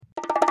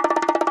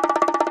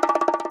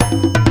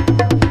Halo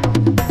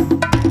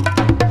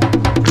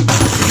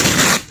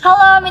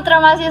Mitra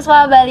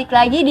Mahasiswa, balik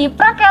lagi di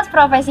PROCAST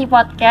Profesi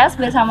Podcast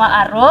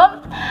bersama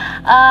Arrum.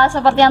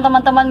 Seperti yang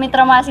teman-teman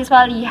Mitra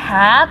Mahasiswa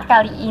lihat,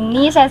 kali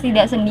ini saya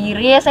tidak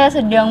sendiri, saya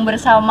sedang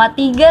bersama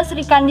 3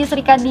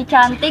 serikandi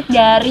cantik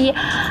dari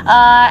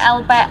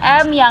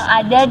LPM yang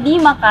ada di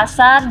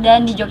Makassar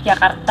dan di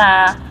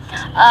Yogyakarta.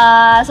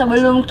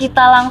 Sebelum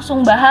kita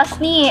langsung bahas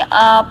nih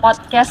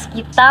podcast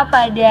kita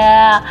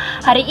pada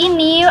hari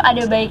ini,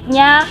 ada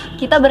baiknya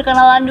kita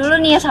berkenalan dulu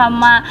nih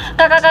sama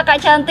kakak-kakak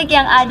cantik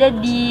yang ada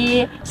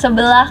di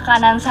sebelah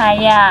kanan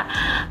saya.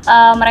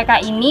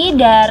 Mereka ini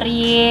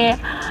dari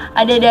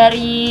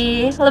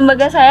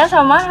lembaga saya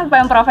sama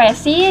LPM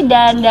Profesi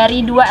dan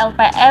dari 2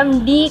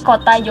 LPM di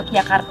kota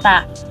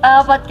Yogyakarta.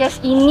 Podcast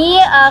ini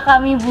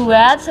kami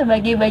buat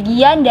sebagai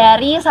bagian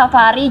dari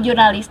Safari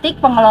Jurnalistik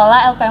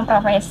Pengelola LPM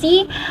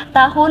Profesi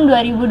tahun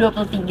 2023.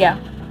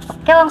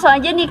 Oke, langsung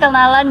aja nih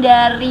kenalan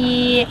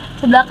dari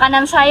sebelah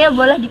kanan saya,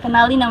 boleh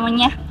dikenali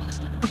namanya?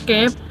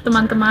 Oke,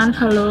 teman-teman,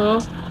 halo.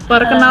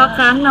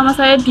 Perkenalkan, nama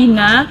saya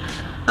Dina.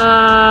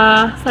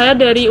 Saya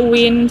dari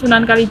UIN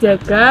Sunan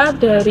Kalijaga,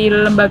 dari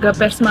lembaga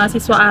Pers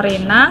Mahasiswa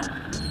Arena.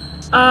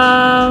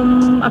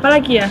 Apa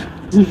lagi ya?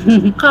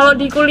 Kalau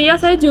di kuliah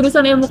saya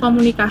jurusan ilmu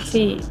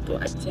komunikasi, itu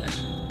aja.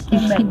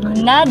 Mbak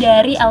Dina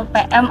dari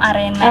LPM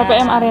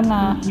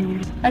Arena.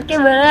 Oke,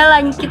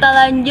 boleh kita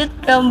lanjut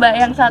ke Mbak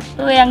yang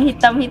satu yang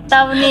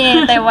hitam-hitam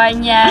nih,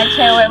 temanya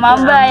cewek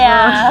mamba ya.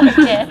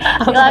 Oke,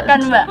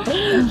 silakan Mbak.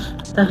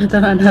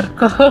 Teman-teman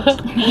narko.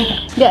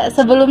 Enggak,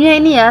 sebelumnya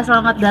ini ya,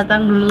 selamat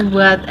datang dulu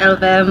buat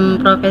LPM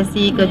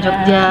Profesi ke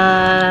Jogja.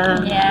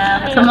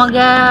 Ya.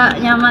 Semoga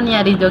nyaman ya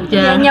di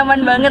Jogja. Ya,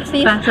 nyaman banget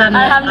sih.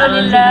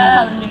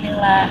 Alhamdulillah.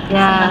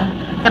 Ya,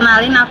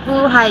 kenalin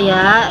aku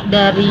Haya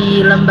dari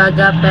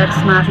lembaga Pers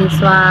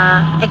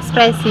Mahasiswa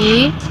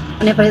Ekspresi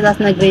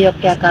Universitas Negeri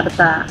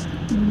Yogyakarta.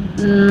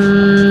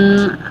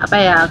 Apa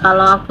ya,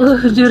 kalau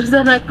aku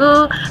jurusan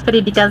aku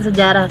pendidikan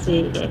sejarah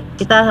sih.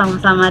 Kita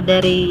sama-sama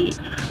dari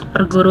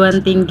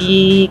perguruan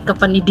tinggi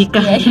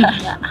kependidikan.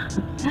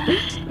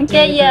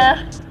 Oke, ya.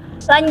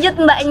 Lanjut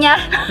mbaknya,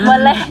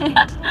 boleh.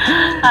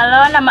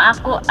 Halo, nama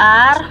aku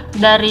Ar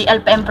dari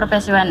LPM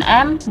Profesi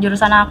UNM.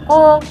 Jurusan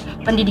aku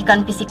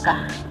pendidikan fisika.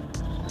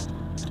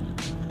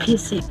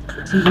 Fisik.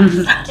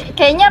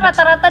 Kayaknya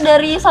rata-rata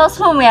dari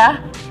sosum ya?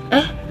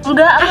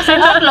 Enggak, aku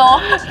senang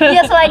loh.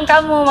 Iya, selain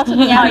kamu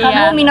maksudnya.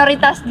 Kamu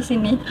minoritas di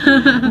sini.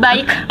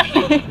 Baik.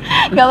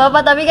 Gak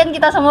apa-apa, tapi kan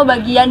kita semua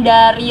bagian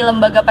dari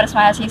lembaga Pers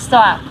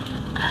Mahasiswa.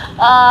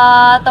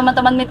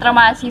 Teman-teman Mitra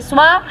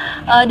Mahasiswa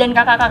dan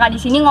kakak-kakak di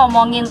sini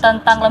ngomongin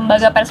tentang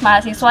lembaga Pers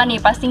Mahasiswa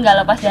nih, pasti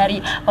nggak lepas dari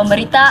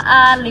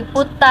pemberitaan,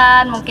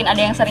 liputan, mungkin ada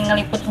yang sering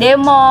ngeliput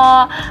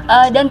demo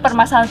dan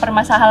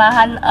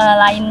permasalahan-permasalahan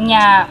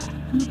lainnya.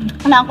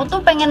 Nah, aku tuh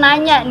pengen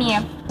nanya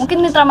nih,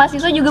 mungkin Mitra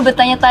Mahasiswa juga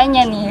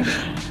bertanya-tanya nih,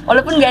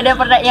 walaupun nggak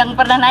ada yang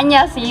pernah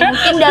nanya sih,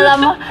 mungkin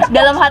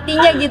dalam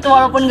hatinya gitu,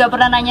 walaupun nggak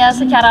pernah nanya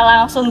secara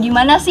langsung,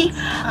 gimana sih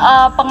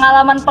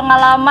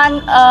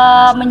pengalaman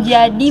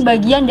menjadi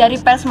bagian dari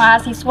Pers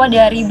Mahasiswa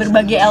dari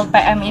berbagai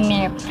LPM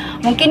ini.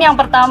 Mungkin yang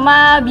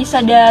pertama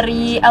bisa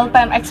dari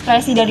LPM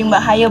Ekspresi dari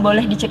Mbak Haya,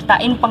 boleh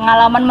diceritain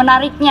pengalaman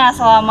menariknya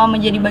selama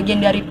menjadi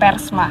bagian dari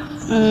Persma.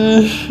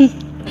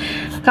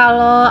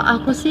 Kalau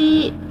aku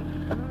sih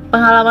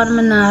pengalaman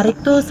menarik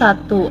tuh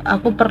satu,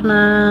 aku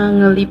pernah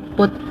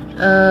ngeliput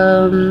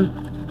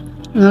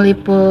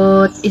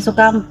isu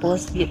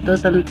kampus gitu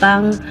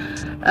tentang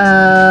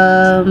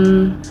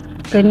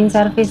cleaning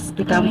service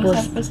di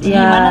kampus.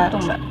 Ya, gimana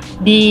tuh Mbak?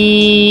 Di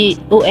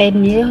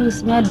UNY,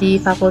 khususnya di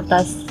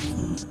Fakultas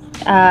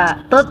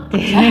tut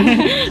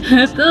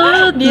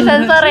di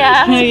sensor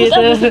ya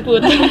gitu.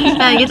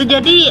 Nah gitu,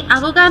 jadi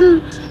aku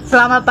kan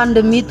selama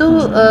pandemi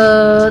tuh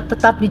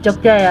tetap di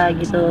Jogja ya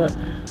gitu,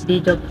 di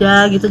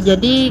Jogja gitu,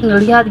 jadi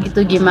ngelihat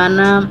gitu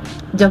gimana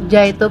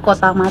Jogja itu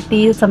kota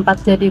mati,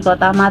 sempat jadi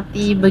kota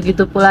mati,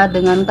 begitu pula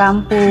dengan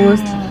kampus.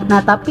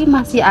 Nah tapi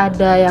masih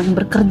ada yang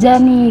bekerja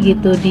nih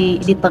gitu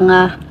di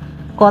tengah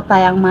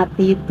kota yang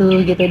mati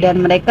itu gitu,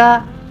 dan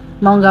mereka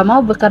mau nggak mau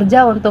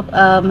bekerja untuk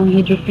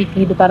menghidupi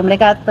kehidupan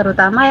mereka,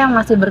 terutama yang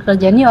masih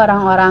bekerja nih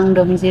orang-orang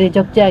domisili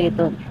Jogja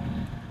gitu.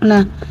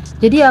 Nah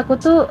jadi aku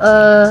tuh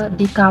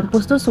di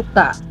kampus tuh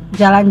suka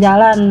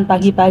jalan-jalan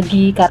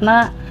pagi-pagi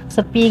karena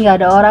sepi,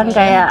 nggak ada orang,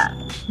 kayak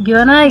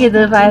gimana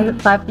gitu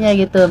vibe-nya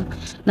gitu.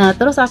 Nah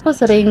terus aku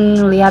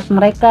sering lihat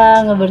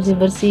mereka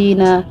ngebersih-bersih.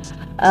 Nah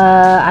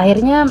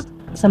akhirnya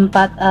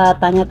sempat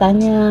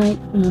tanya-tanya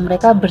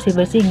mereka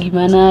bersih-bersih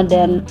gimana,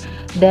 dan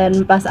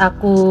pas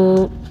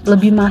aku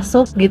lebih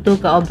masuk gitu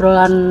ke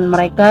obrolan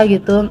mereka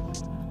gitu,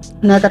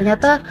 nah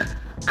ternyata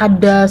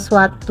ada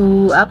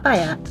suatu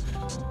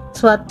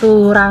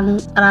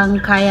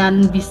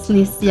rangkaian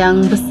bisnis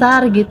yang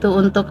besar gitu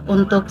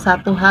untuk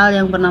satu hal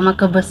yang bernama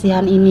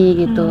kebersihan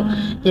ini gitu.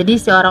 Jadi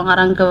si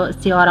orang-orang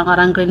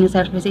cleaning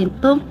service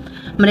itu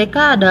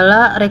mereka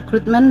adalah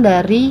rekrutmen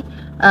dari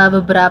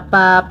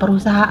beberapa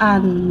perusahaan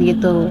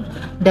gitu,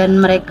 dan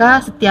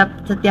mereka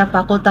setiap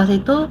fakultas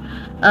itu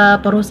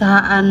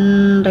perusahaan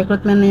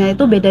rekrutmennya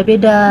itu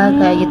beda-beda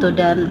kayak gitu,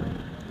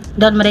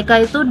 dan mereka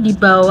itu di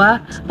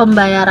bawah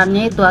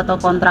pembayarannya itu atau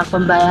kontrak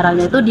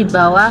pembayarannya itu di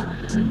bawah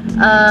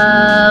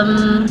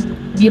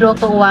biro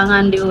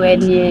keuangan di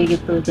UNY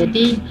gitu.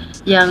 Jadi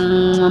yang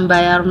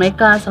membayar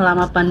mereka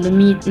selama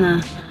pandemi. Nah,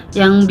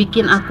 yang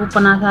bikin aku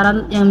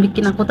penasaran, yang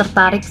bikin aku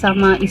tertarik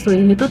sama isu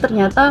ini tuh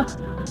ternyata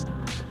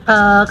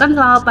kan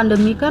selama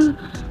pandemi kan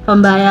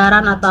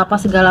pembayaran atau apa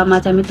segala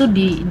macam itu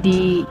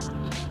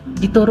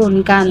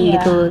diturunkan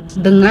gitu,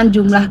 dengan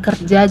jumlah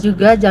kerja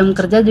juga, jam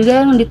kerja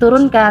juga yang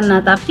diturunkan.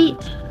 Nah, tapi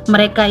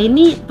mereka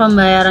ini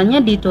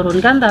pembayarannya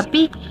diturunkan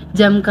tapi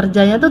jam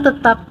kerjanya tuh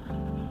tetap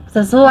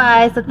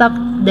sesuai, tetap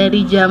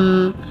dari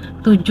jam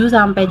 7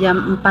 sampai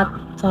jam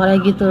 4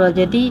 sore gitu loh.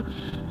 Jadi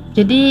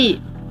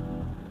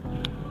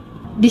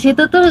di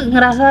situ tuh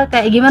ngerasa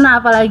kayak gimana,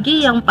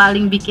 apalagi yang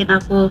paling bikin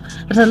aku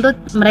tersentuh,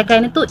 mereka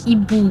ini tuh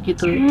ibu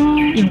gitu.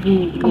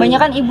 Ibu.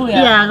 Kebanyakan ibu ya?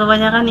 Iya,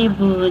 kebanyakan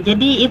ibu.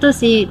 Jadi itu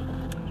sih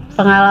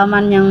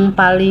pengalaman yang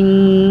paling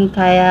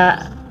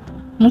kayak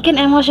mungkin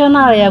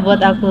emosional ya buat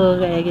aku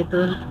kayak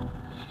gitu.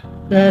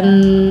 Dan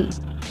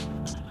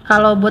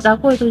kalau buat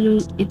aku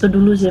itu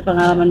dulu sih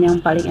pengalaman yang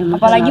paling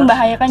emosional. Apalagi Mbak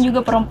Haya kan juga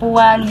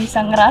perempuan,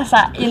 bisa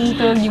ngerasain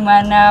tuh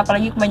gimana,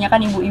 apalagi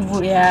kebanyakan ibu-ibu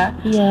ya.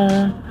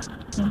 Iya,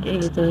 kayak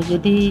gitu.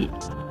 Jadi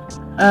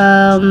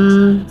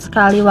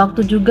sekali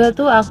waktu juga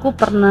tuh aku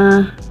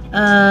pernah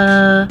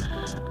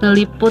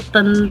ngeliput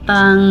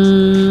tentang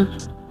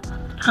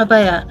apa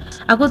ya,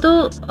 aku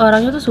tuh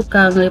orangnya tuh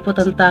suka ngeliput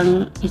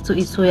tentang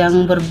isu-isu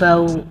yang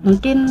berbau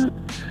mungkin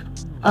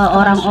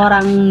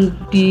orang-orang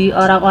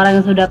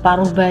yang sudah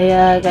paruh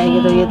baya kayak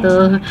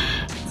gitu-gitu,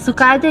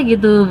 suka aja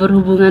gitu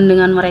berhubungan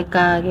dengan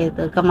mereka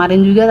gitu.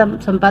 Kemarin juga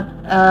sempat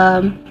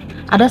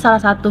ada salah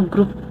satu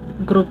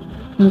grup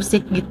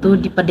musik gitu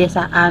di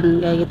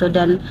pedesaan kayak gitu,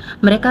 dan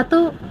mereka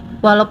tuh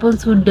walaupun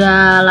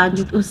sudah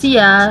lanjut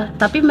usia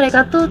tapi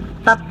mereka tuh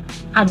tetap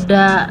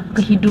ada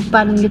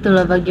kehidupan gitu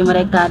loh bagi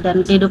mereka,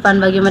 dan kehidupan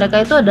bagi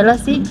mereka itu adalah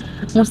si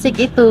musik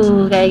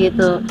itu kayak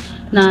gitu.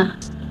 Nah,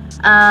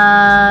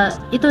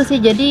 itu sih,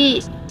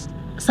 jadi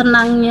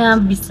senangnya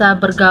bisa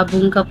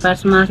bergabung ke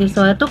Pers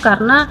Mahasiswa itu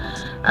karena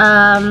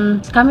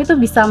kami tuh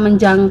bisa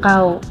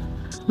menjangkau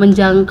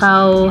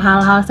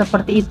hal-hal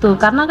seperti itu,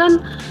 karena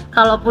kan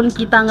kalaupun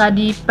kita nggak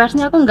di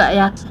persnya, aku nggak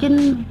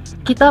yakin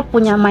kita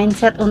punya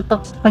mindset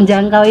untuk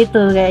menjangkau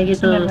itu kayak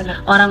gitu.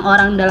 Benar-benar.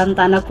 Orang-orang dalam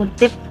tanda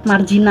kutip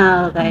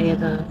marginal kayak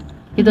gitu.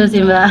 Itu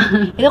sih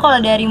Mbak. Itu kalau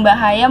dari Mbak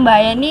Haya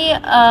ini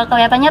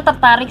kelihatannya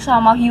tertarik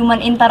sama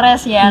human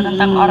interest ya,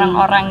 tentang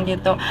orang-orang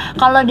gitu.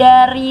 Kalau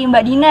dari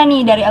Mbak Dina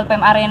nih, dari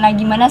LPM Arena,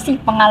 gimana sih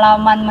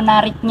pengalaman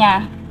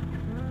menariknya?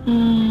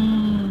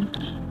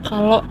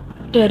 Kalau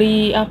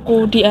dari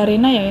aku di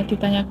Arena ya,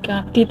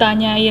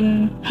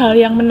 ditanyain hal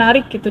yang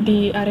menarik gitu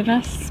di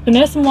Arena.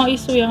 Sebenarnya semua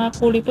isu yang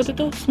aku liput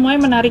itu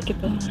semuanya menarik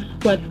gitu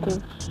buatku.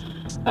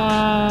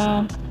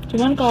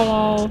 Cuman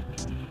kalau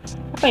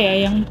apa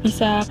ya yang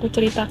bisa aku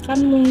ceritakan,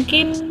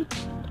 mungkin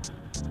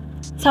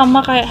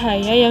sama kayak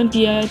Haya yang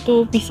dia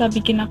itu bisa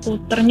bikin aku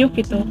ternyuh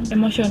gitu,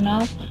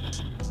 emosional.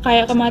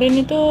 Kayak kemarin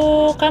itu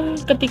kan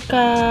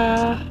ketika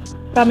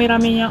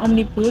rame-ramenya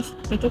omnibus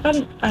itu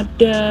kan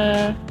ada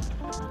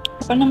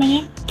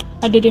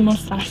ada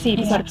demonstrasi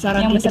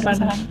besar-besaran di depan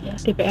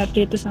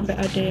DPRD itu, sampai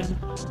ada yang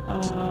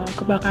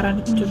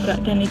kebakaran itu juga,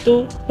 dan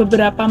itu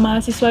beberapa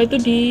mahasiswa itu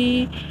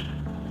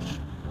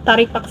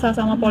ditarik paksa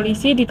sama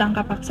polisi,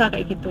 ditangkap paksa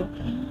kayak gitu,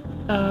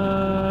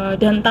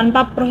 dan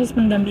tanpa proses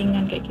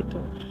pendampingan kayak gitu.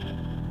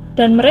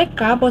 Dan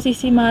mereka,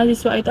 posisi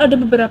mahasiswa itu ada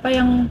beberapa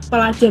yang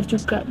pelajar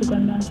juga,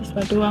 bukan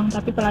mahasiswa doang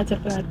tapi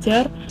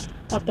pelajar-pelajar,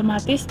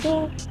 otomatis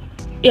tuh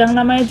yang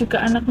namanya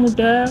juga anak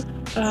muda,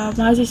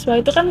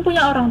 mahasiswa itu kan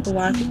punya orang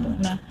tua gitu.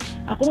 Nah,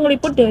 aku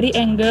ngeliput dari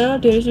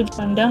sudut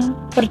pandang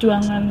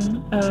perjuangan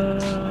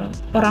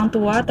orang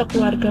tua atau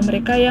keluarga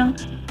mereka, yang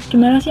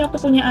gimana sih aku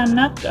punya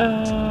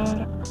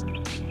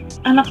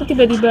anakku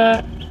tiba-tiba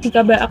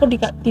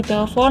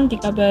ditelepon,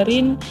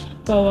 dikabarin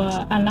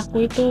bahwa anakku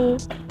itu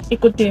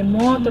ikut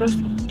demo, terus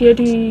dia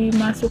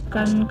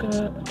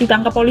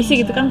ditangkap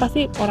polisi gitu kan,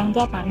 pasti orang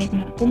tua panik.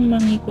 Nah, aku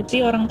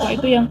mengikuti orang tua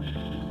itu yang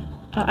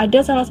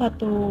ada salah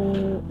satu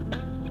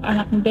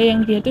anak muda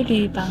yang dia tuh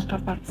ditangkap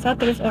paksa,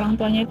 terus orang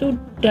tuanya itu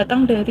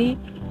datang dari,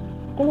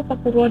 aku lupa,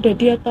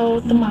 Purwodadi atau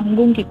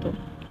Temanggung gitu.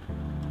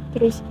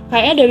 Terus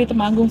kayaknya dari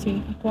Temanggung sih,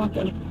 aku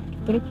agak lupa.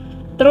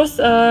 Terus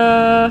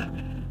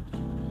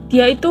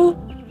dia itu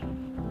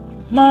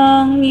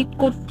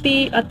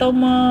mengikuti atau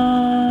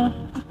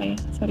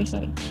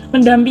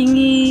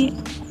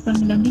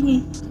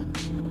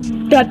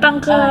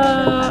datang ke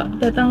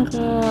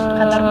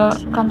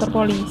kantor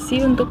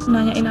polisi untuk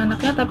nanyain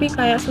anaknya, tapi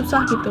kayak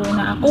susah gitu.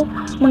 Nah, aku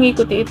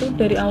mengikuti itu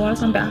dari awal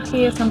sampai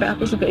akhir, sampai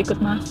aku juga ikut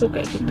masuk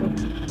kayak gitu.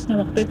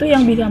 Nah, waktu itu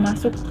yang bisa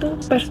masuk tuh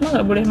Persma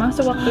nggak boleh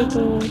masuk waktu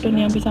itu,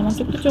 dan yang bisa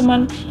masuk tuh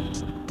cuman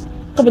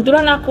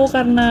kebetulan aku,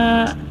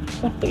 karena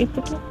waktu itu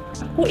tuh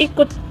aku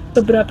ikut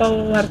beberapa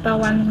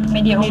wartawan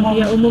Media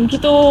umum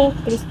gitu,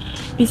 terus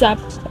bisa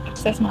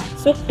akses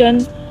masuk.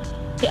 Dan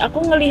ya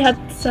aku ngelihat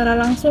secara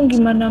langsung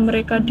gimana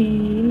mereka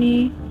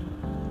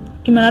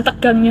gimana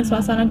tegangnya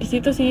suasana di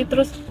situ sih.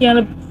 Terus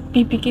yang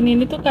lebih bikin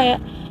ini tuh kayak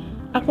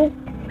aku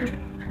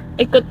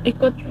ikut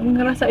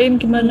ngerasain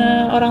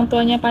gimana orang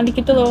tuanya panik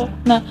gitu loh.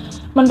 Nah,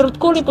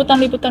 menurutku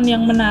liputan-liputan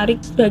yang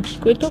menarik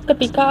bagiku itu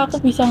ketika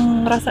aku bisa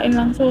ngerasain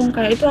langsung,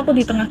 kayak itu aku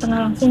di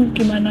tengah-tengah langsung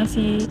gimana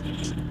si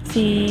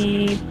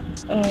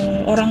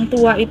orang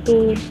tua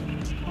itu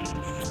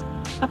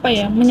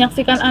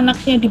menyaksikan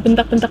anaknya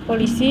dibentak-bentak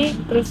polisi,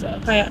 terus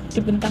kayak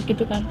dibentak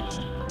gitu kan,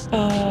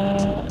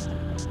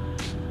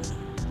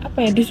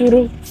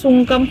 disuruh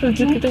sungkem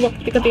sujud gitu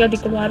waktu ketika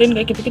dikeluarin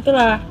kayak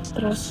gitu-gitulah.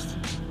 Terus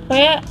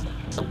kayak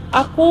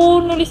aku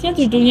nulisnya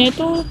judulnya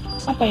itu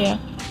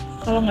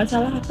kalau nggak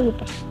salah aku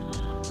lupa,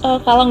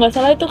 kalau nggak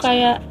salah itu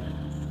kayak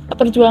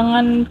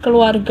perjuangan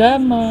keluarga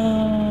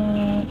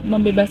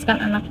membebaskan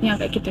anaknya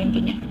kayak gitu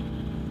intinya.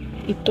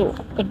 Itu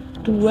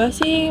kedua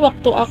sih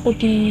waktu aku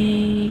di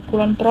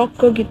Kulon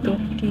Progo gitu,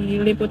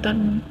 di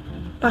liputan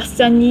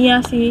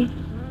pascanya sih,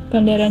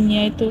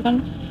 bandaranya itu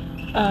kan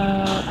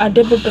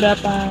ada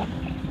beberapa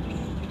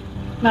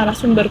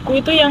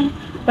narasumberku itu yang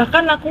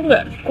bahkan aku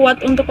nggak kuat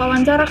untuk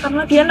wawancara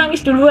karena dia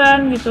nangis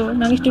duluan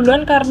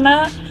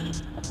karena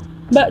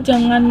Mbak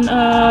jangan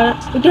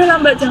udahlah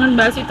Mbak jangan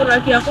bahas itu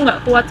lagi, aku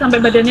nggak kuat,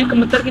 sampai badannya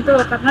gemeter gitu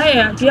loh, karena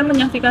ya dia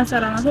menyaksikan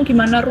secara langsung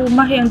gimana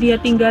rumah yang dia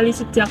tinggali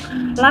sejak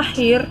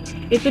lahir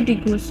itu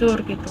digusur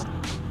gitu,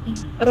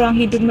 ruang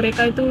hidup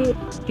mereka itu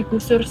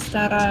digusur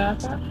secara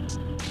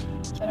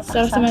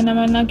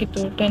semena-mena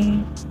gitu,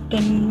 dan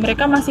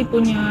mereka masih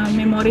punya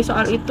memori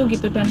soal itu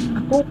gitu.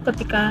 Dan aku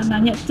ketika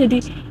nanya jadi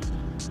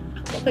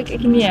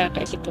kayak gini ya,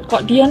 kayak gitu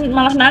kok dia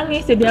malah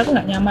nangis, jadi aku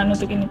nggak nyaman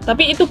untuk ini.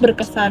 Tapi itu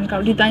berkesan.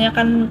 Kalau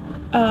ditanyakan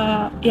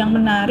yang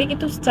menarik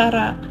itu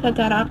secara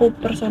aku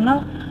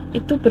personal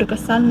itu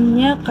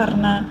berkesannya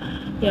karena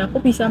ya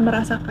aku bisa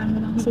merasakan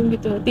langsung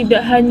gitu,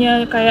 tidak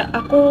hanya kayak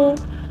aku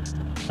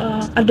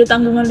ada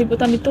tanggungan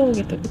liputan itu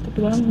gitu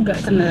doang,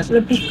 enggak sih,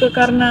 lebih ke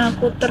karena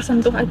aku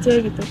tersentuh aja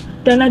gitu.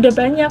 Dan ada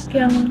banyak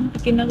yang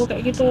bikin aku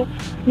kayak gitu.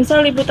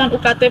 Misal liputan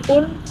UKT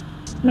pun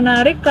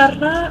menarik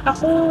karena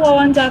aku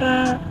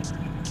wawancara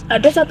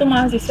ada satu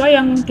mahasiswa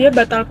yang dia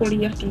batal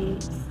kuliah di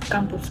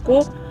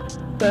kampusku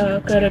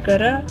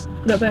gara-gara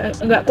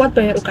nggak kuat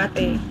bayar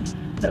UKT.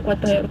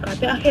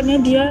 Akhirnya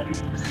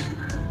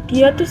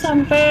dia tuh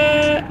sampai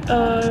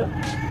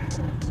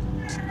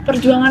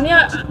perjuangannya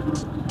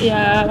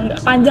ya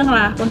nggak panjang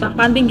lah,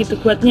 kontak-panting gitu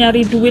buat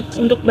nyari duit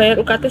untuk bayar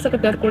UKT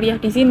sekedar kuliah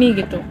di sini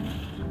gitu.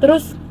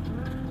 Terus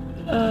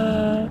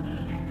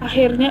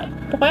akhirnya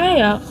pokoknya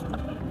ya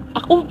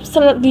aku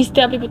di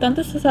setiap liputan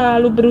tuh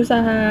selalu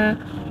berusaha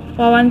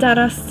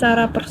wawancara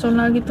secara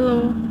personal gitu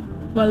loh,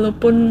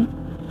 walaupun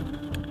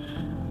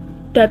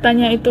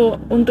datanya itu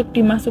untuk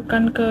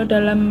dimasukkan ke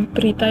dalam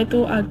berita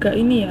itu agak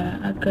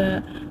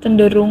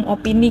cenderung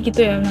opini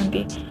gitu ya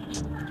nanti.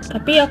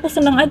 Tapi aku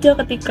senang aja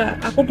ketika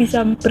aku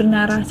bisa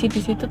bernarasi di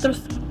situ,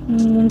 terus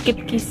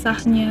mengungkit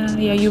kisahnya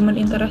ya, human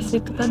interest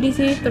itu tadi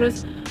sih.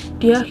 Terus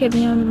dia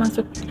akhirnya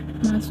masuk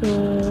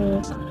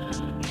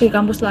di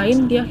kampus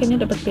lain, dia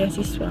akhirnya dapat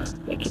beasiswa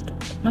kayak gitu.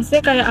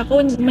 Maksudnya kayak aku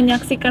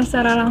menyaksikan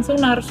secara langsung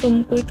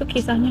narsumku itu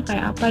kisahnya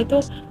kayak apa,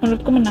 itu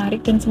menurutku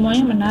menarik. Dan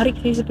semuanya menarik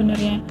sih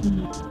sebenarnya.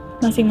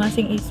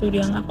 Masing-masing isu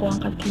yang aku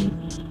angkat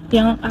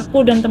yang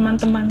aku dan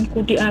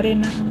teman-temanku di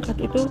arena angkat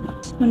itu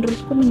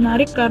menurutku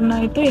menarik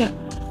karena itu ya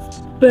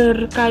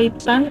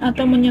berkaitan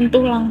atau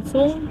menyentuh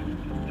langsung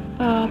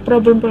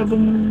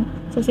problem-problem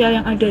sosial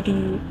yang ada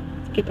di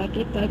sekitar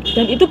kita.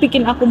 Dan itu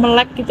bikin aku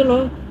melek gitu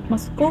loh,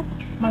 maksudku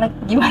melek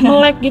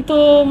gimana?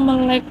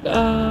 Melek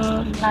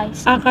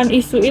akan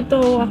isu itu,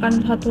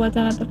 akan satu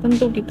wacana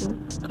tertentu gitu.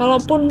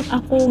 Kalaupun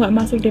aku nggak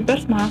masuk di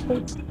Persma,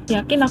 aku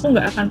yakin aku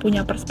nggak akan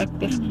punya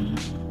perspektif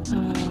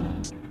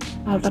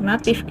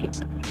alternatif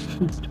gitu.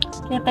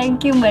 Ya,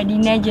 thank you Mbak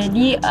Dina.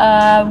 Jadi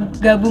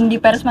gabung di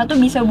Persma tuh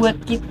bisa buat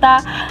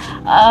kita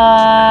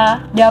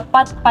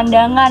dapat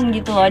pandangan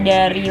gitu loh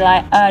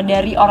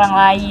dari orang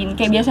lain.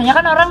 Kayak biasanya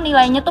kan orang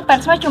nilainya tuh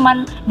Persma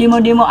cuman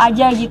demo-demo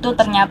aja gitu.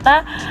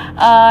 Ternyata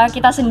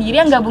kita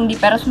sendiri yang gabung di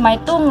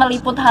Persma itu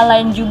ngeliput hal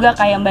lain juga,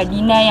 kayak Mbak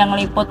Dina yang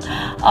ngeliput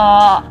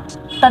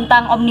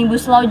tentang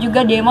Omnibus Law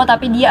juga demo,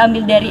 tapi dia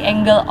ambil dari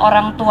angle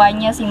orang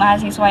tuanya si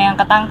mahasiswa yang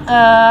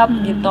ketangkep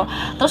gitu.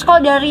 Terus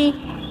kalau dari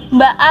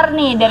Mbak Ar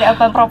nih, dari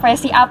LPM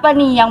Profesi, apa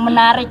nih yang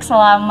menarik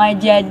selama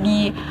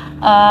jadi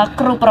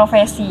kru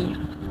profesi?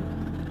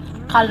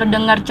 Kalau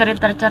dengar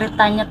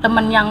cerita-ceritanya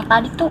temen yang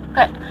tadi tuh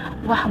kayak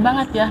wah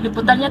banget ya,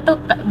 liputannya tuh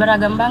kayak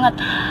beragam banget.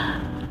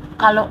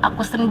 Kalau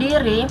aku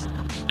sendiri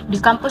di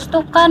kampus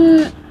tuh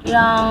kan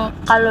yang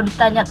kalau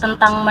ditanya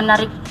tentang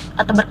menarik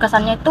atau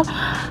berkesannya itu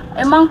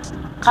emang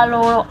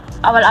kalau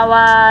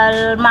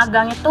awal-awal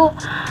magang itu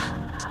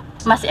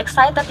masih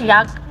excited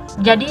ya.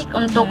 Jadi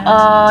untuk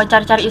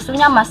cari-cari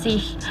isunya masih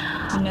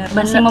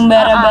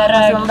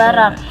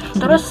membara-bara.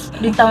 Terus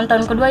di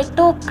tahun-tahun kedua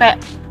itu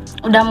kayak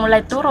udah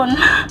mulai turun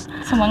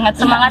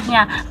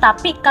semangatnya.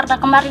 Tapi karena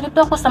kemarin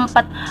itu aku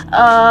sempat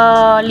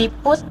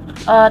liput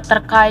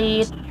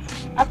terkait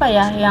apa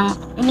ya,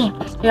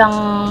 yang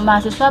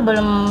mahasiswa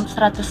belum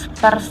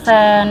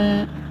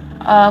 100%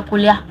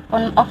 kuliah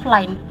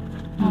offline.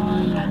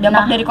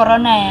 Dampak dari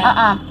corona ya?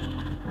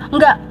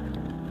 Enggak,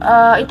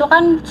 itu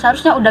kan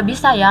seharusnya udah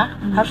bisa ya,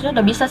 harusnya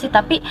udah bisa sih,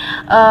 tapi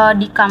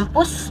di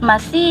kampus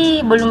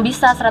masih belum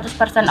bisa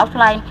 100%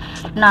 offline.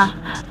 Nah,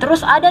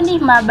 terus ada nih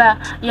maba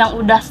yang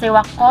udah sewa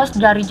kos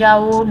dari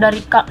jauh,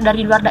 dari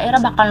luar daerah,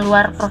 bahkan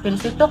luar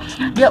provinsi tuh,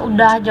 dia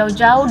udah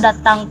jauh-jauh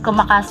datang ke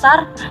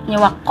Makassar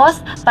nyewa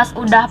kos. Pas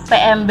udah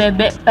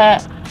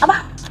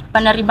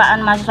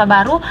penerimaan mahasiswa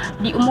baru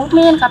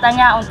diumumin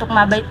katanya untuk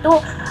maba itu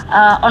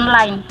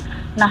online.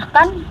 Nah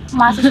kan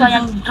mahasiswa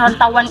yang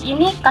rantauan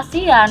ini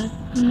kasihan,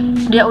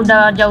 dia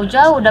udah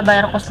jauh-jauh, udah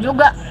bayar kos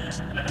juga,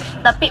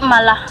 tapi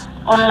malah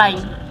online.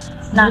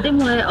 Nah, berarti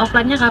mulai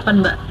offline-nya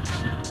kapan, Mbak?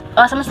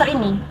 Semester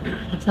ini.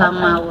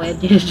 Sama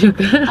dia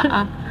juga.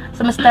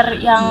 Semester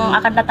yang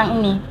akan datang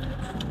ini,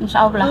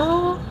 insya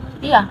Allah.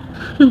 Iya.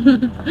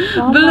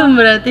 Belum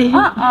berarti.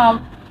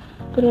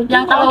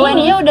 Yang kalau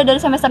UN-nya udah dari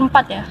semester 4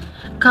 ya?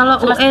 Kalau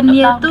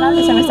UN-nya tuh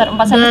semester 4,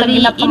 semester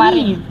genap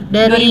kemarin.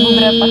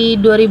 Dari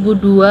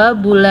 2002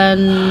 bulan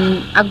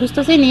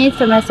Agustus ini,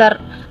 semester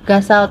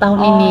gasal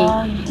tahun ini.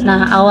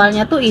 Nah,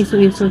 awalnya tuh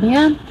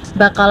isu-isunya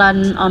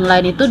bakalan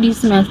online itu di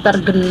semester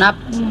genap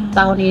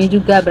tahun ini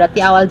juga,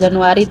 berarti awal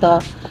Januari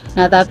toh.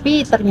 Nah,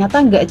 tapi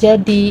ternyata nggak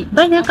jadi.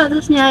 Banyak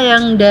kasusnya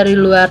yang dari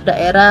luar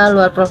daerah,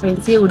 luar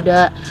provinsi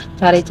udah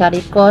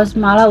cari-cari kos,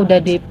 malah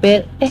udah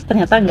DP,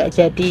 ternyata nggak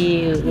jadi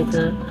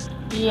gitu.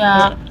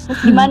 Iya.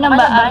 Gimana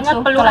Mbak? Banyak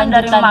peluang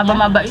dari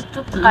maba-maba itu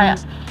kayak,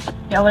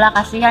 ya Allah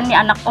kasihan nih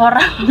anak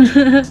orang.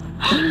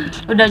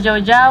 Udah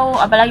jauh-jauh,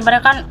 apalagi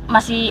mereka kan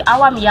masih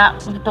awam ya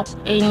untuk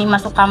ini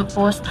masuk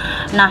kampus.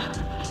 Nah,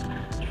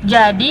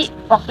 jadi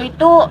waktu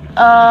itu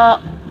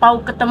mau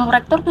ketemu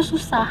rektor tuh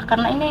susah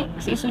karena ini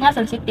isunya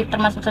sensitif,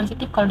 termasuk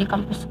sensitif kalau di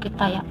kampus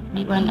kita ya,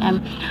 di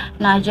UNM.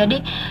 Nah, jadi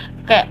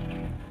kayak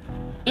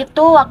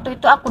itu waktu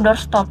itu aku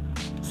doorstop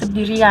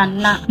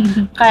sendirian. Nah,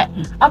 kayak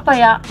apa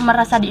ya,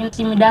 merasa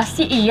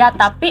diintimidasi iya,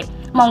 tapi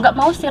mau nggak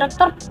mau si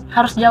rektor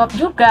harus jawab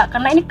juga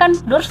karena ini kan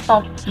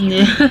doorstop.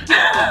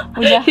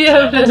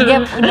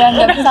 udah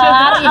nggak bisa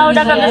lari.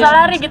 Udah nggak bisa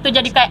lari gitu,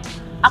 jadi kayak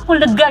aku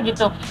lega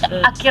gitu.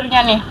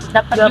 Akhirnya nih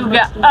dapat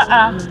juga.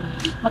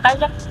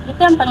 Makanya itu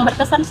yang paling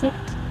berkesan sih.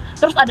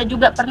 Terus ada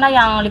juga pernah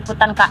yang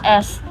liputan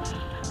KS.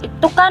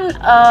 Itu kan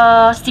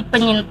si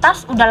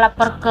penyintas udah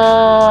lapor ke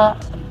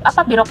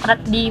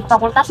birokrat di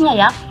fakultasnya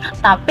ya,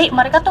 tapi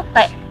mereka tuh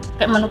kayak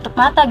menutup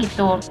mata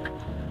gitu.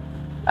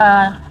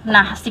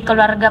 Nah, si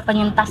keluarga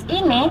penyintas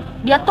ini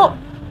dia tuh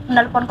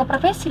menelpon ke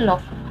profesi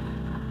loh,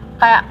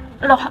 kayak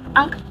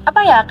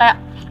kayak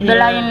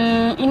belain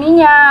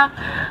ininya,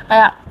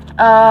 kayak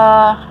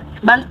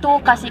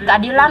bantu kasih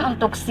keadilan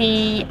untuk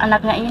si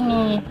anaknya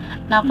ini.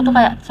 Nah, aku tuh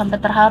kayak sampai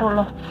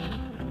terharu loh,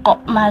 kok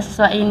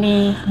mahasiswa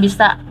ini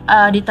bisa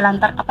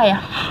ditelantar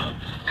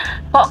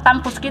kok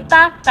kampus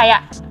kita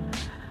kayak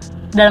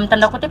dalam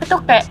tanda kutip itu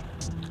kayak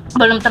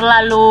belum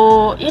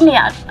terlalu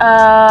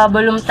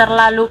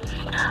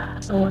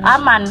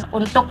aman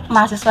untuk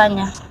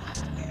mahasiswanya.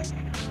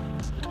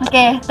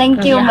 Oke,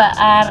 thank you Mbak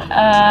Ar.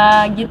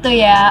 Gitu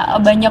ya,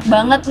 banyak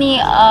banget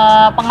nih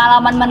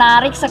pengalaman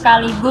menarik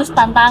sekaligus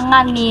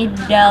tantangan nih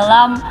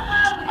dalam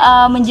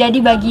menjadi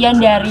bagian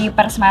dari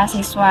Pers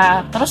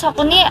Mahasiswa. Terus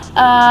aku nih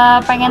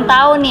pengen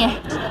tahu nih,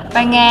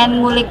 pengen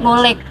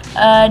ngulik-ngulik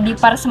di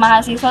Pers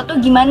Mahasiswa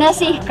tuh gimana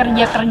sih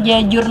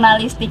kerja-kerja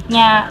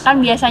jurnalistiknya. Kan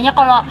biasanya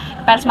kalau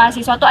Pers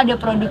Mahasiswa tuh ada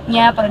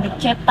produknya, produk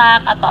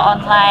cetak atau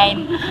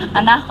online.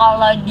 Nah,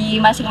 kalau di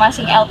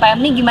masing-masing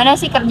LPM nih gimana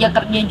sih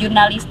kerja-kerja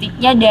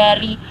jurnalistiknya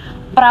dari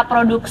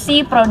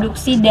praproduksi,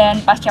 produksi, dan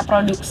pasca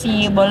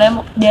produksi? Boleh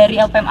dari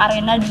LPM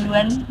Arena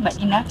duluan, Mbak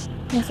Dina?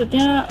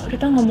 Maksudnya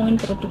kita ngomongin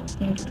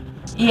produknya gitu?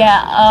 Iya,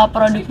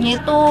 produknya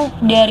itu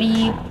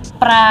dari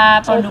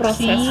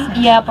praproduksi,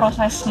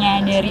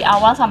 prosesnya dari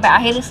awal sampai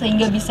akhir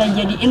sehingga bisa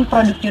jadiin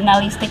produk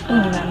jurnalistik tuh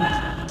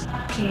gimana?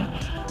 Oke,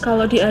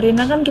 kalau di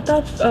Arena kan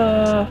kita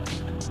 4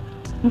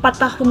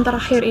 tahun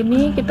terakhir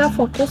ini kita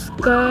fokus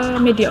ke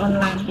media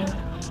online,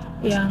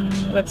 yang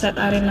website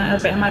Arena,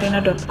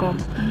 lpmarena.com.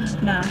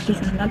 Nah, di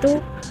sana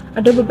tuh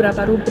ada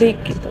beberapa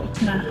rubrik gitu.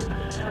 Nah,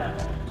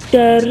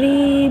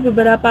 dari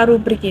beberapa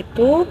rubrik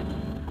itu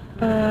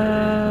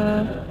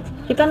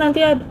kita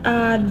nanti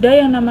ada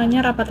yang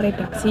namanya rapat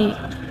redaksi.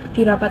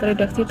 Di rapat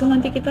redaksi itu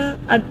nanti kita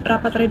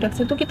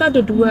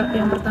ada 2.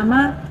 Yang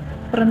pertama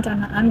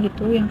perencanaan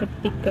gitu, yang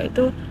ketiga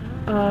itu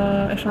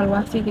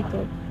evaluasi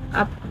gitu,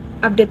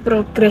 update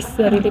progress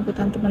dari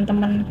liputan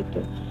teman-teman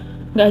gitu.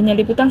 Nggak hanya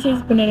liputan sih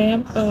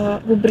sebenarnya,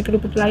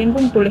 rubrik-rubrik lain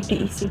pun boleh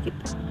diisi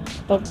gitu.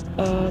 Atau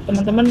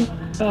teman-teman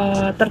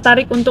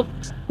tertarik untuk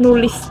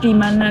nulis di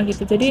mana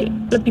gitu, jadi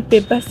lebih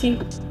bebas sih.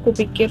 Aku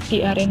pikir di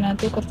Arena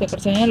tuh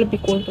kerja-kerjanya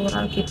lebih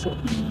kultural gitu.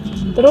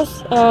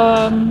 Terus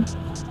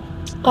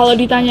kalau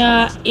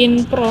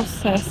ditanyain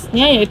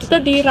prosesnya, ya itu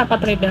tadi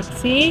rapat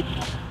redaksi,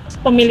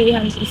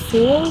 pemilihan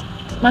isu,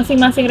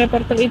 masing-masing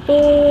reporter itu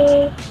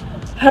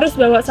harus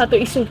bawa satu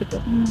isu gitu.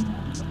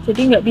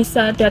 Jadi nggak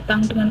bisa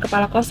datang dengan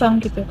kepala kosong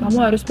gitu.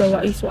 Kamu harus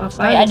bawa isu apa?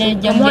 Ada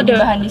gitu. kamu ada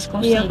bahan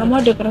diskusi. Iya, gitu. kamu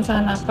ada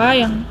keresahan apa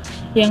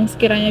yang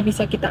sekiranya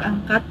bisa kita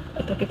angkat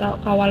atau kita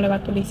kawal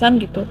lewat tulisan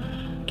gitu.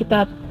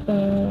 Kita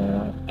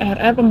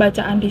RR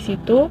pembacaan di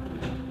situ.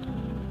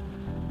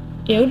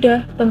 Ya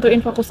udah, tentuin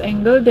fokus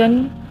angle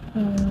dan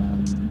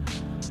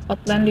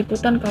outline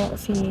liputan kalau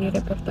si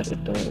reporter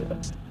itu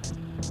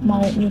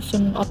mau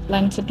nyusun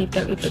outline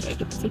sedetail itu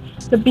kayak gitu sih.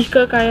 Lebih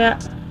ke kayak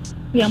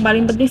yang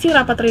paling penting sih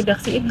rapat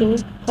redaksi itu,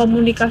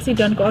 komunikasi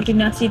dan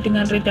koordinasi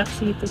dengan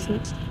redaksi itu sih.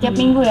 Tiap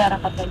minggu ya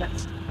rapat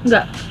redaksi?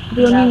 Enggak,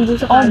 2 minggu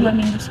sekali. 2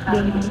 minggu sekali.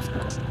 2 minggu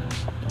sekali.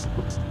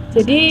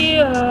 Jadi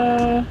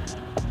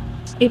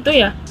itu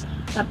ya.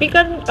 Tapi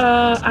kan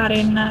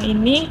arena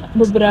ini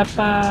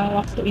beberapa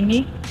waktu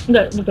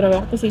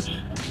sih.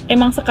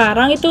 Emang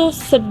sekarang itu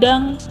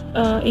sedang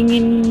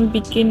ingin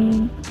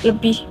bikin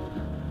lebih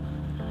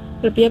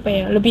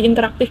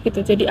interaktif gitu.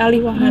 Jadi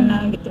alih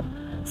wahana gitu.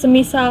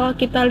 Semisal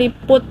kita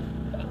liput,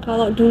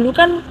 kalau dulu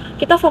kan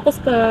kita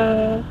fokus ke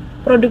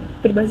produk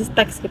berbasis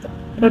teks gitu,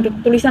 produk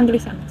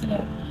tulisan-tulisan.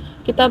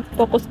 Kita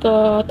fokus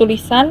ke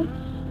tulisan.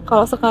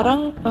 Kalau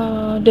sekarang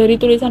dari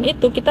tulisan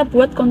itu kita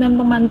buat konten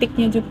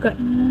pemantiknya juga.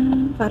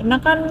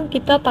 Karena kan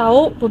kita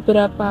tahu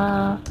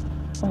beberapa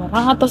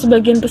orang atau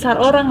sebagian besar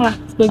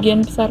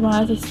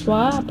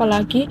mahasiswa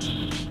apalagi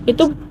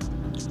itu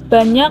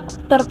banyak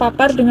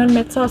terpapar dengan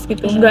medsos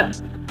gitu.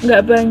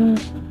 Nggak banyak.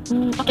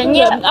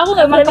 Kayaknya aku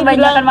nggak berani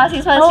kebanyakan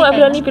mahasiswa sih. Aku nggak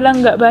berani bilang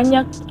nggak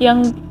banyak yang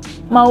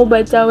mau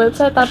baca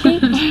website,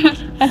 tapi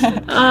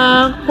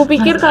aku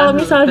pikir kalau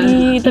misal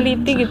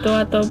diteliti gitu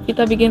atau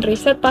kita bikin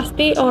riset,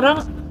 pasti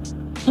orang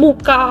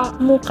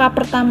muka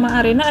pertama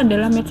arena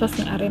adalah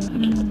medsosnya arena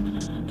gitu.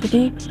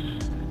 Jadi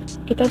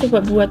kita coba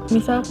buat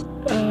misal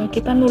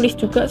kita nulis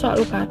juga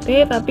soal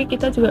UKT, tapi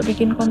kita juga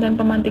bikin konten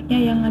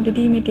pemantiknya yang ada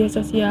di media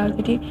sosial.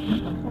 Jadi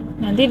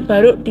nanti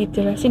baru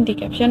dijelasin di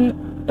caption,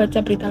 baca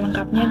berita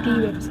lengkapnya di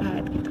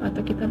website gitu,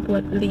 atau kita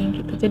buat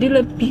link gitu. Jadi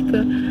lebih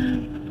ke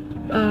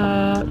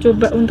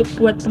coba untuk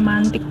buat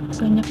pemantik,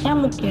 banyak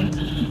nyamuk ya.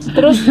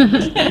 Terus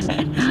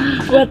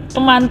buat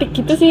pemantik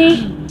gitu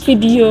sih,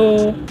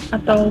 video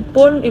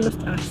ataupun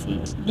ilustrasi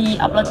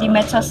di-upload di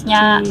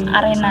medsosnya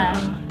arena.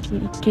 Di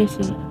IG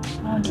sih.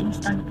 Oh, di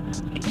Instagram.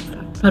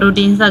 Baru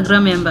di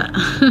Instagram ya, Mbak?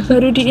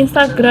 Baru di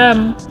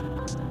Instagram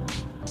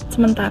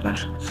sementara.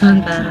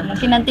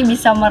 Mungkin nanti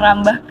bisa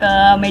merambah ke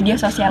media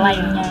sosial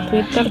lainnya ya.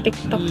 Twitter,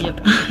 TikTok. Iya.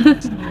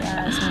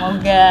 Ya,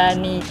 semoga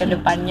nih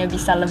kedepannya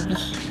bisa lebih.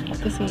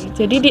 Itu sih.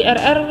 Jadi di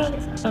RR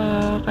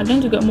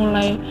kadang juga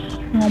mulai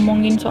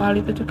ngomongin soal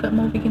itu juga,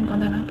 mau bikin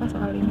konten apa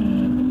soal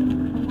ini.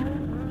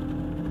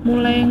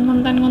 Mulai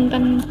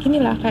konten-konten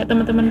inilah kayak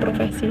teman-teman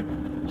profesi.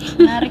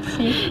 Menarik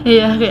sih.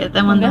 Iya, kayak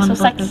teman-teman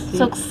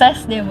Sukses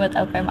deh buat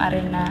LPM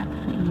Arena.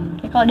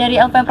 Kalau dari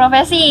LPM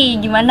Profesi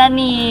gimana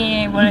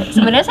nih? Boleh.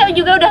 Sebenarnya saya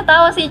juga udah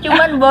tahu sih,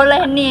 cuman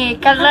boleh nih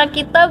karena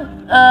kita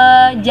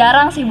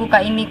jarang sih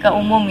buka ini ke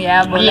umum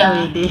ya.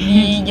 Boleh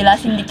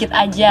dijelasin dikit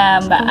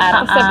aja, Mbak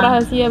Arrum. Resep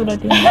rahasia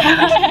berarti.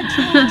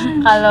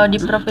 Kalau di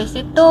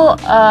profesi itu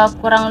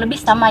kurang lebih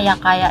sama ya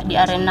kayak di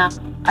arena.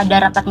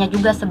 Ada rapatnya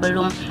juga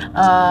sebelum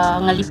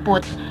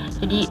ngeliput.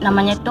 Jadi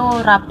namanya itu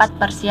rapat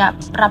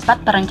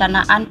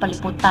perencanaan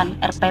peliputan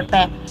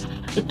RPP.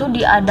 Itu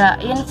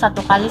diadain 1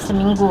 kali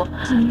seminggu.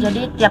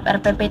 Jadi tiap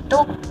RPP itu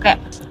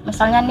kayak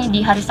misalnya nih di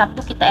hari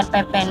Sabtu kita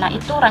RPP. Nah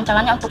itu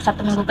rancangannya untuk 1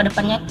 minggu ke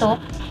depannya itu.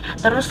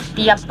 Terus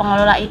tiap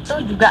pengelola itu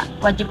juga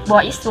wajib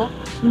bawa isu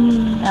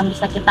yang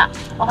bisa kita,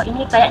 oh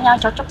ini kayaknya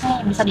cocok nih,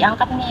 bisa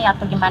diangkat nih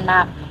atau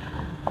gimana.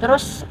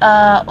 Terus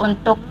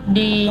untuk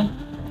di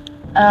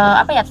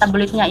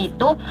tabloidnya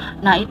itu,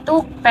 nah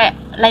itu kayak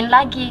lain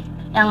lagi.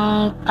 Yang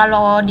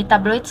kalau di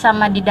tabloid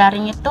sama di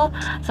daring itu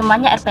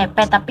semuanya RPP,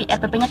 tapi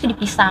RPP-nya itu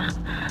dipisah.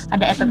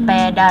 Ada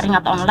RPP daring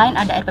atau online,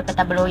 ada RPP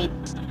tabloid.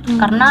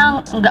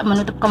 Karena nggak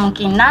menutup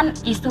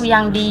kemungkinan isu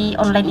yang di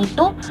online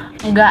itu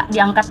nggak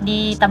diangkat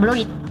di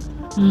tabloid.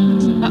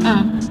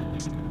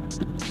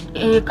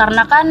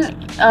 Karena kan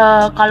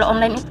kalau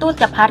online itu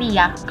tiap hari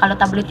ya, kalau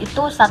tabloid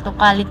itu 1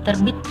 kali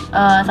terbit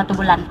 1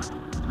 bulan.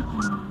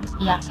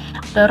 Ya,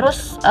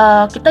 terus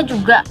kita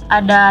juga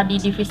ada di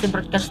divisi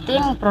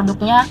broadcasting,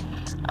 produknya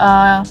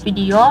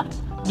video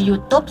di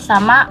YouTube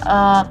sama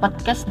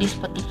podcast di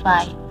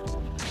Spotify.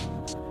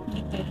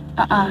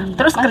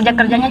 Terus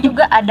kerja-kerjanya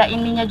juga ada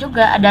ininya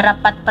juga, ada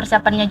rapat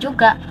persiapannya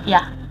juga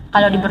ya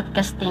kalau di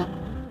broadcasting.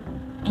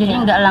 Jadi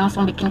nggak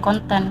langsung bikin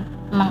konten,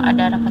 memang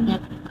ada rapatnya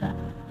juga.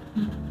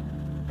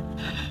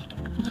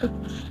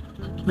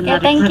 Oke,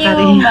 thank you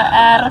Mbak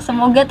Ar.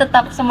 Semoga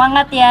tetap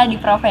semangat ya di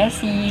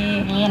profesi.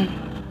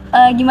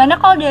 Gimana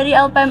kalau dari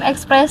LPM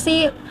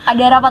Ekspresi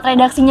ada rapat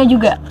redaksinya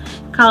juga?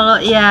 Kalau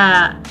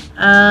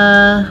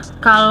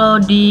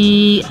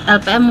di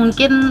LPM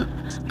mungkin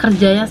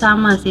kerjanya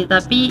sama sih,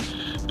 tapi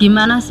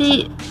gimana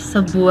sih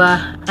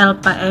sebuah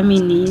LPM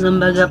ini,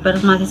 lembaga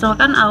Pers Mahasiswa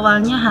kan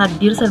awalnya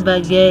hadir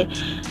sebagai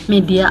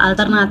media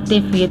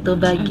alternatif gitu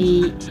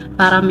bagi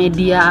para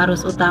media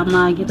arus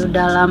utama gitu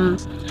dalam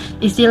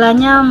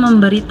istilahnya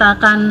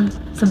memberitakan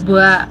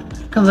sebuah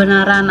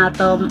kebenaran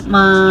atau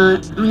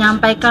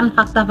menyampaikan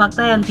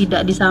fakta-fakta yang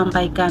tidak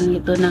disampaikan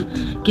gitu. Nah,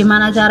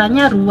 gimana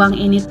caranya ruang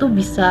ini tuh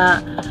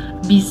bisa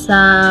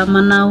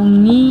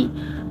menaungi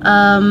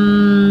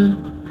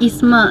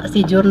si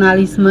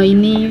jurnalisme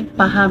ini,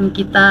 paham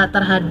kita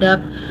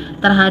terhadap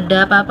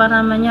terhadap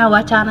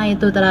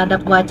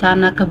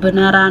wacana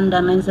kebenaran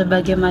dan lain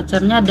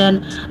sebagainya,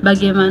 dan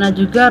bagaimana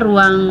juga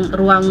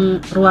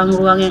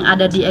ruang-ruang yang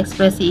ada di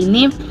ekspresi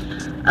ini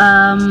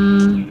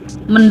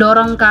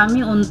mendorong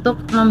kami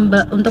untuk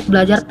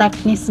belajar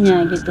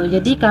teknisnya gitu.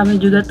 Jadi kami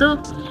juga tuh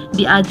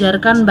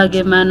diajarkan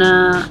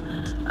bagaimana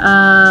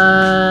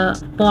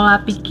pola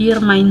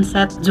pikir,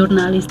 mindset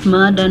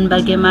jurnalisme, dan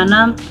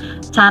bagaimana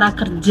cara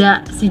kerja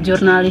si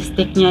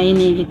jurnalistiknya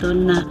ini gitu.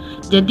 Nah,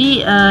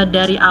 jadi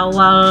dari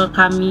awal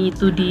kami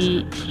itu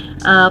di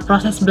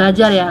proses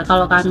belajar ya,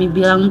 kalau kami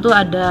bilang tuh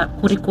ada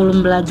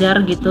kurikulum belajar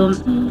gitu.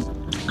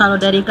 Kalau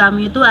dari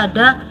kami itu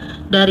ada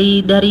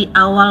dari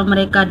awal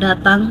mereka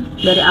datang,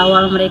 dari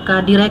awal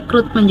mereka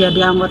direkrut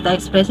menjadi anggota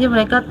ekspresi,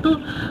 mereka tuh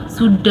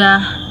sudah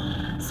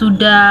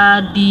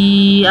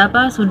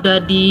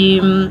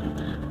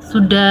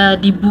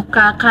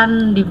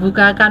dibukakan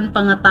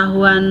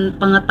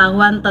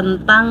pengetahuan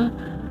tentang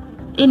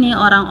ini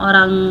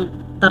orang-orang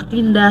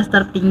tertindas,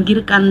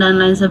 terpinggirkan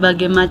dan lain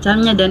sebagainya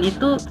macamnya, dan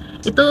itu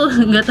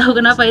nggak tahu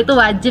kenapa itu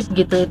wajib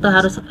gitu, itu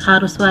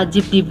harus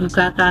wajib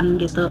dibukakan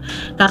gitu,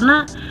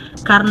 karena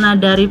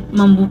dari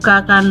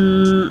membukakan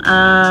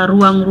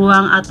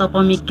ruang-ruang atau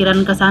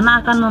pemikiran ke sana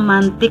akan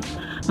memantik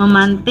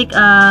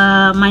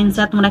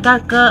mindset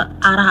mereka ke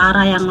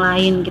arah-arah yang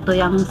lain gitu,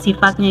 yang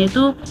sifatnya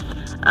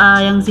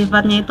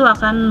itu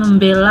akan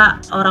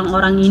membela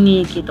orang-orang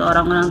ini gitu,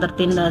 orang-orang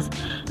tertindas.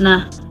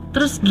 Nah,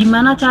 terus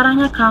gimana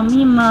caranya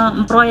kami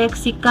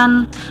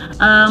memproyeksikan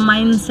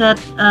mindset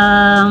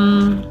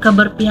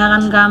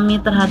keberpihakan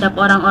kami terhadap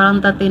orang-orang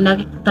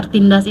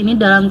tertindas ini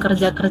dalam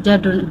kerja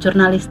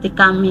jurnalistik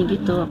kami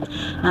gitu.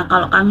 Nah,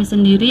 kalau kami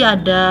sendiri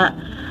ada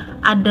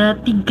 3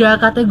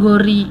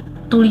 kategori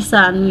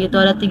tulisan gitu,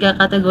 ada 3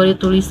 kategori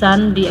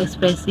tulisan di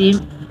ekspresi.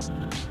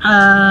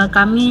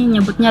 Kami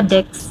nyebutnya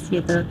DEX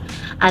gitu.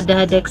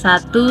 Ada DEX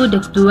 1,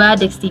 DEX 2,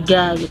 DEX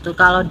 3 gitu.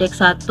 Kalau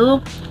DEX 1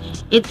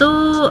 itu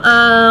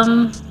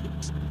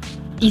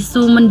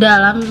isu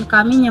mendalam,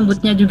 kami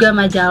nyebutnya juga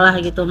majalah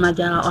gitu,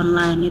 majalah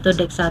online, itu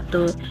DEX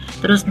 1.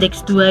 Terus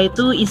DEX 2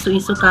 itu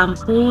isu-isu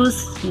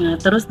kampus, ya.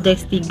 Terus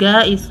DEX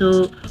 3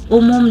 isu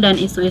umum dan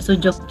isu-isu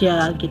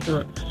Jogja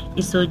gitu,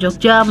 isu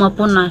Jogja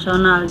maupun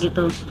nasional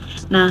gitu.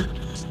 Nah,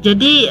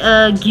 jadi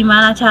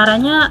gimana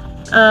caranya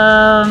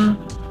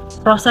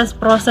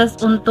proses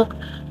untuk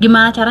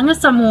gimana caranya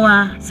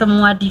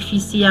semua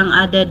divisi yang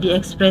ada di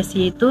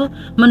ekspresi itu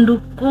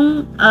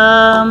mendukung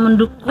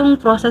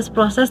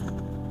proses-proses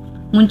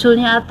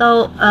munculnya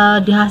atau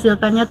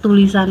dihasilkannya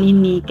tulisan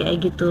ini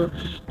kayak gitu.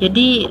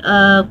 Jadi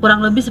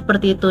kurang lebih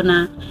seperti itu.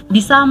 Nah,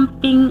 di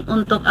samping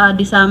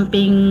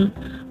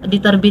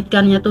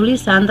diterbitkannya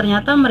tulisan,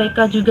 ternyata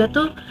mereka juga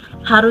tuh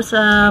harus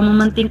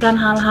mementingkan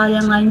hal-hal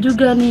yang lain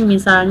juga nih,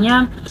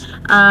 misalnya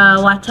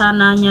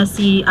wacananya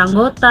si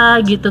anggota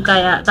gitu.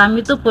 Kayak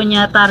kami tuh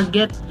punya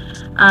target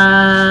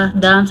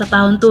dalam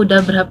setahun tuh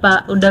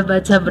udah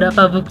baca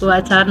berapa buku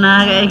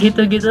wacana kayak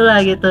gitulah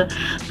gitu.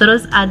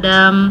 Terus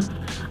ada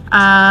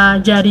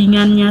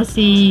jaringannya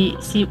si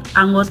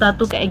anggota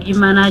tuh kayak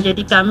gimana.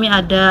 Jadi kami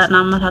ada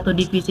nama satu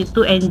divisi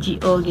tuh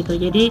NGO gitu.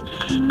 Jadi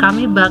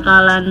kami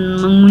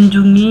bakalan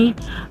mengunjungi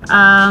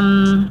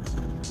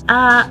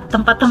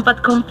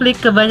tempat-tempat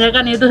konflik,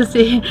 kebanyakan itu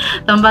sih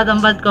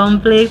tempat-tempat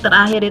konflik.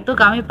 Terakhir itu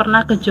kami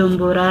pernah ke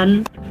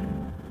Jomboran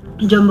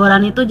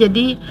itu,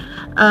 jadi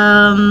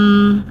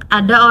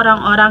ada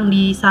orang-orang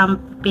di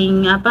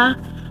samping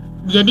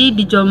jadi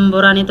di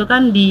Jomboran itu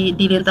kan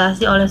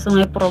dilintasi oleh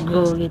Sungai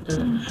Progo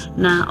gitu.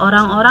 Nah,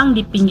 orang-orang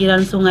di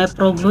pinggiran Sungai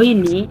Progo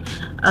ini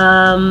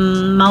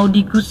mau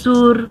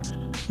digusur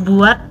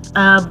buat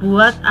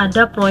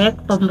ada proyek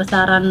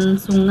pembesaran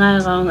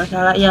sungai, kalau nggak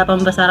salah ya,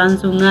 pembesaran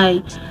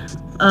sungai.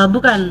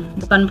 Bukan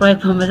proyek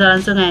pembesaran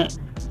sungai,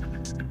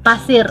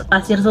 pasir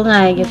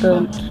sungai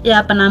gitu ya,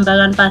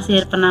 penambangan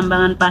pasir.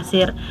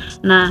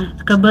 Nah,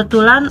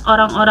 kebetulan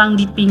orang-orang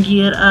di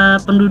pinggir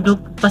penduduk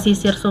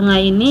pesisir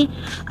sungai ini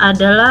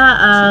adalah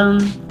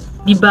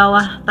di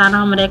bawah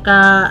tanah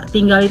mereka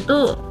tinggal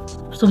itu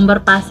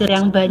sumber pasir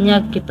yang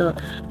banyak gitu.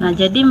 Nah,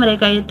 jadi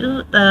mereka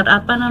itu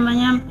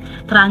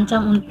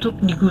terancam untuk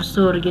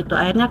digusur gitu.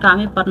 Akhirnya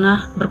kami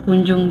pernah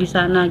berkunjung di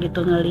sana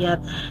gitu, ngelihat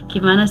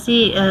gimana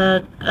sih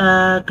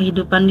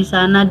kehidupan di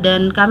sana,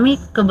 dan kami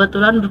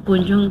kebetulan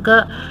berkunjung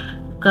ke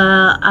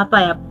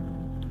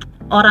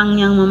orang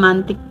yang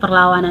memantik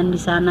perlawanan di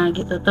sana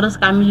gitu.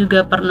 Terus kami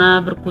juga pernah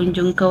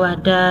berkunjung ke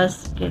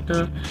Wadas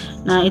gitu.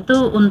 Nah,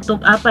 itu untuk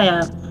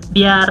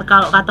biar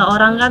kalau kata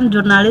orang kan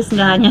jurnalis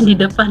nggak hanya di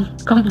depan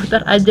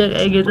komputer aja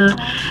kayak gitu,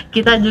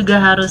 kita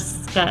juga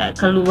harus kayak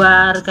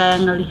keluar,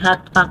 kayak ngelihat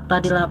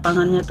fakta di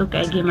lapangannya tuh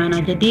kayak gimana.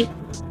 Jadi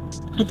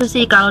Itu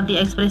sih kalau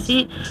di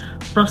ekspresi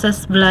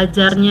proses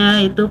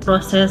belajarnya itu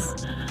proses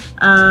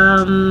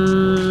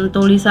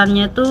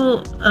tulisannya tuh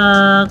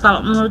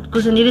kalau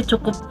menurutku sendiri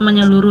cukup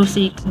menyeluruh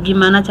sih.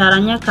 Gimana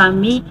caranya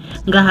kami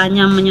nggak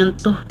hanya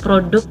menyentuh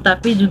produk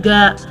tapi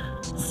juga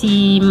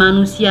si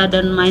manusia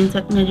dan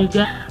mindsetnya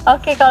juga.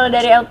 Oke, kalau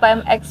dari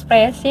LPM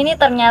Ekspresi ini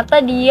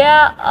ternyata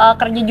dia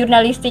kerja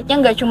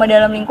jurnalistiknya nggak cuma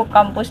dalam lingkup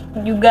kampus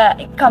juga,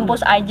 kampus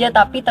aja,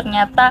 tapi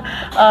ternyata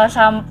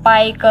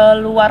sampai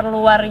ke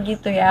luar-luar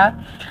gitu ya.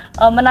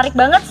 Menarik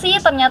banget sih,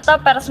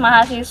 ternyata Pers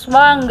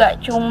Mahasiswa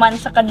nggak cuman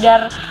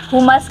sekedar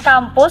humas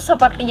kampus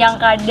seperti yang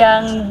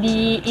kadang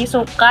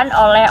diisukan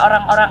oleh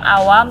orang-orang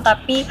awam,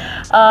 tapi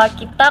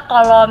kita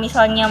kalau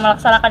misalnya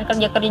melaksanakan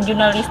kerja-kerja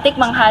jurnalistik,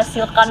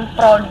 menghasilkan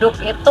produk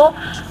itu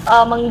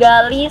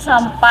menggali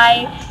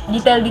sampai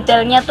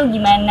detail-detailnya tuh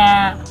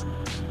gimana.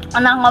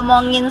 Nah,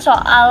 ngomongin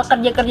soal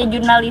kerja-kerja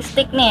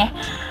jurnalistik nih,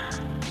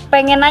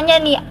 pengen nanya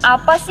nih,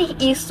 apa sih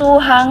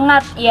isu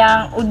hangat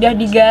yang udah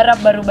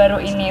digarap baru-baru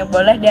ini?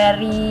 Boleh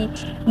dari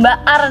Mbak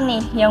Ar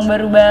nih, yang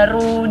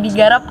baru-baru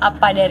digarap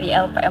apa dari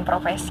LPM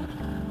Profesi?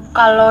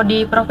 Kalau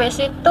di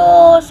profesi itu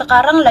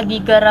sekarang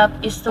lagi garap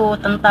isu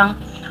tentang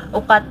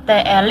UKT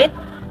elit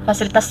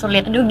fasilitas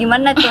sulit. Aduh,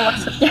 gimana tuh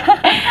maksudnya?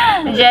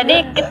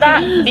 Jadi kita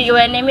di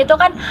UNM itu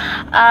kan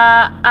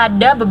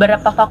ada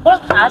beberapa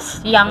fakultas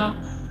yang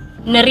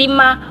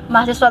nerima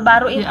mahasiswa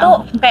baru itu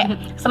kayak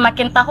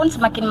semakin tahun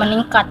semakin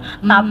meningkat,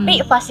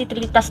 tapi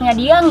fasilitasnya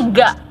dia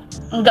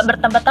nggak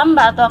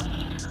bertambah-tambah, atau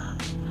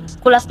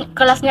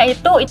kelasnya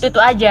itu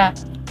aja,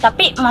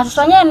 tapi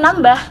mahasiswanya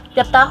nambah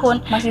tiap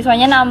tahun.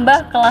 Mahasiswanya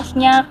nambah,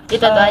 kelasnya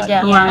itu aja.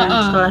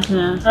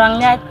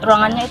 Kelasnya,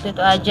 ruangannya itu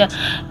aja.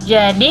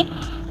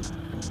 Jadi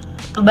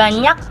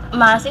banyak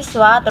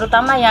mahasiswa,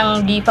 terutama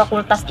yang di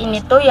fakultas ini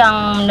tuh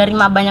yang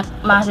menerima banyak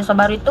mahasiswa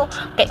baru itu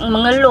kayak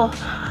mengeluh.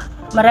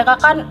 Mereka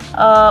kan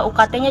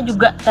UKT-nya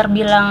juga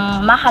terbilang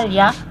mahal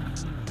ya.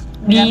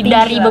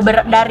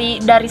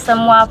 Dari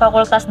semua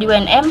fakultas di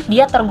UNM,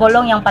 dia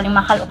tergolong yang paling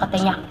mahal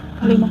UKT-nya.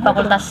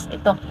 Fakultas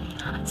itu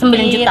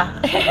 9 juta.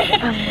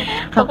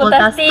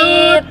 Fakultas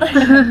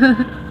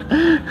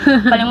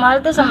paling mahal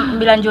itu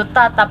 9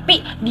 juta,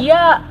 tapi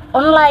dia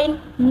online.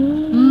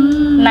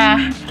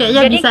 Nah,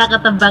 kayaknya jadi, bisa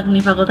ketebak nih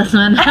fakultas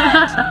mana.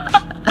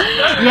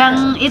 Yang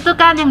itu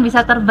kan yang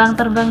bisa terbang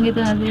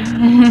gitu nanti.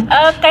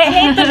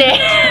 Kayaknya itu deh.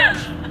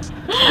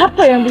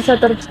 Apa yang bisa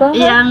terbang?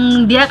 Yang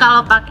dia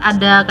kalau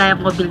ada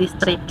kayak mobil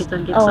listrik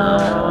gitu-gitu.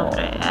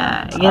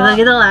 Kayak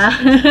gitulah.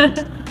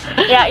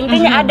 Ya,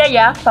 intinya ada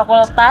ya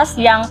fakultas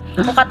yang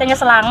UKT-nya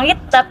selangit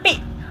tapi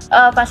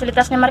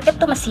fasilitasnya mereka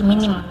tuh masih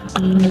minim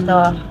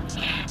gitu.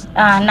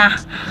 Nah,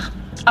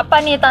 apa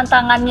nih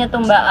tantangannya tuh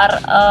Mbak Ar?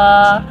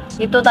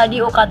 Itu tadi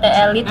UKT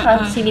elit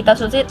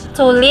fasilitas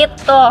sulit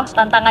tuh,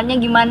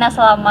 tantangannya gimana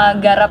selama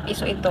garap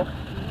isu itu?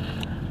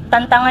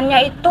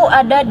 Tantangannya itu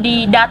ada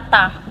di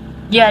data.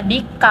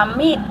 Jadi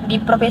kami di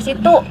profesi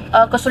itu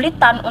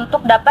kesulitan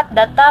untuk dapat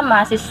data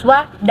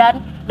mahasiswa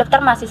dan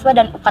daftar mahasiswa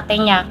dan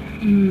UKT-nya.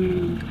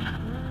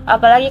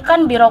 Apalagi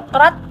kan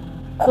birokrat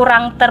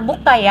kurang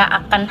terbuka ya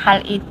akan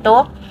hal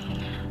itu.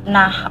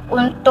 Nah,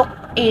 untuk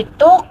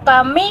itu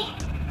kami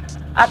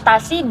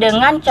atasi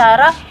dengan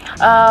cara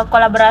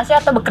kolaborasi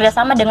atau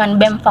bekerjasama dengan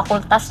BEM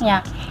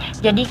fakultasnya.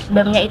 Jadi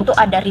BEM-nya itu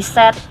ada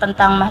riset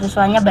tentang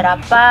mahasiswanya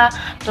berapa,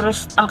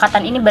 terus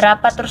angkatan ini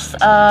berapa, terus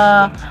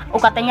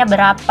UKT-nya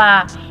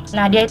berapa.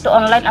 Nah, dia itu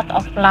online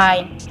atau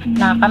offline.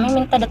 Nah, kami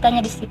minta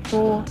datanya di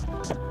situ.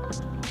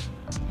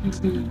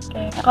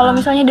 Kalau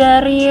misalnya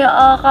dari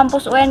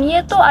kampus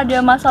UNY itu ada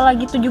masalah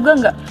gitu juga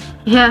nggak?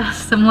 Ya,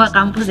 semua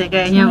kampus ya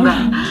kayaknya Mbak.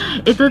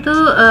 Itu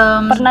tuh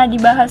pernah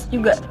dibahas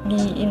juga di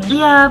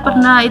ini? Iya,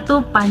 pernah. Itu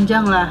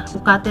panjang lah.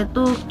 UKT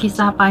tuh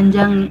kisah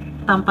panjang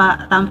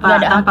tanpa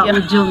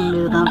ujung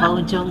gitu, tanpa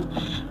ujung.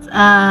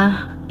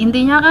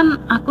 Intinya kan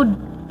aku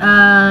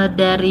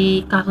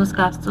dari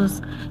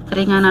kasus-kasus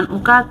keringanan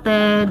UKT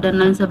dan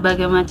lain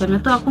sebagainya macamnya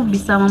tuh aku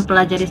bisa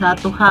mempelajari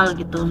satu hal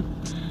gitu.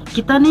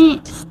 Kita nih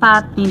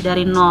start nih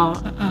dari nol,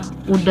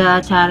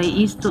 udah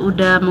cari isu,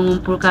 udah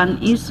mengumpulkan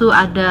isu,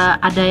 ada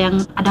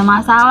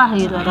masalah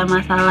gitu, ada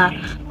masalah.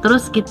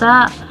 Terus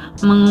kita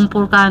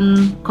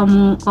mengumpulkan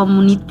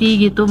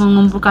community gitu,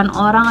 mengumpulkan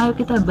orang, ayo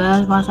kita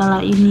bahas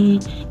masalah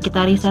ini,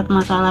 kita riset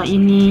masalah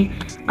ini.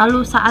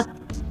 Lalu saat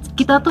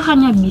kita tuh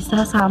hanya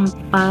bisa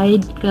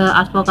sampai ke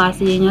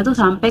advokasinya tuh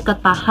sampai ke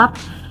tahap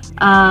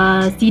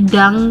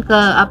sidang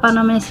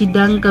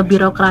ke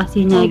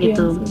birokrasinya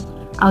gitu.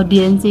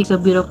 Audiensi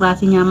ke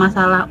birokrasinya,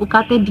 masalah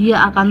UKT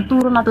dia akan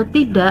turun atau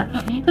tidak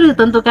itu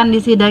ditentukan di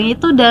sidang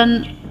itu,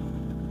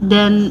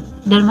 dan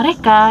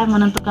mereka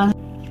menentukan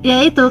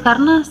ya itu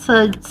karena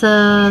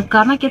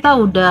karena kita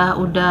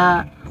udah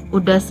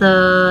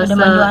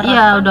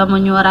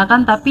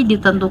menyuarakan tapi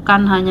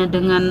ditentukan hanya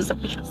dengan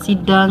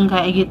sidang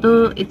kayak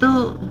gitu, itu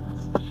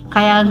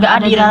kayak nggak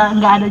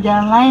ada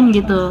jalan lain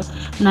gitu.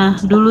 Nah,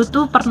 dulu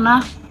tuh pernah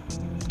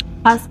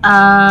pas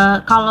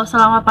kalau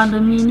selama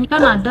pandemi ini kan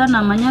ada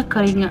namanya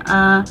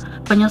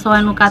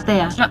penyesuaian UKT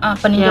ya.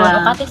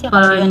 Peninjauan UKT sih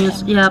kalau di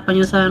UNM.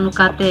 Penyesuaian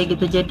UKT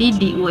gitu. Jadi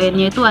di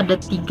UN-nya itu ada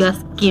 3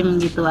 skim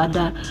gitu.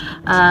 Ada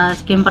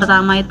skim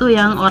pertama itu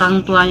yang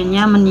orang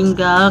tuanya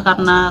meninggal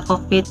karena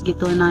COVID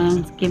gitu. Nah,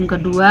 yang skim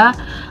kedua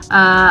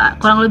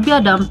kurang lebih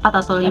ada 4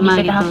 atau 5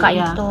 gitu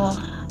ya. Itu.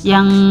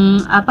 Yang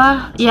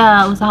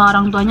usaha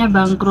orang tuanya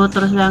bangkrut.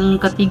 Terus yang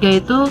ketiga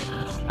itu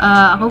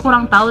aku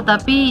kurang tahu,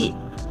 tapi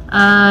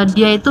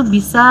dia itu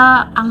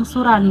bisa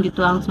angsuran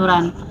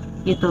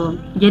gitu.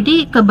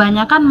 Jadi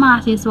kebanyakan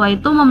mahasiswa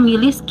itu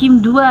memilih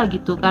skim 2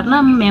 gitu, karena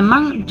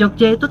memang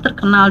Jogja itu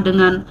terkenal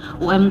dengan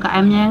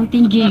UMKM-nya yang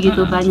tinggi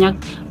gitu, banyak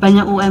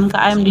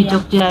UMKM di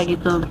Jogja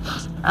gitu.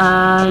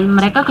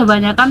 Mereka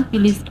kebanyakan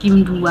pilih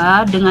skim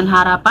 2 dengan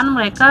harapan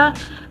mereka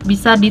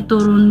bisa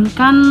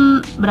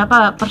diturunkan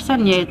berapa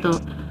persen ya itu,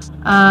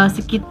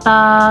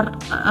 sekitar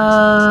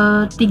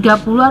 30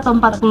 atau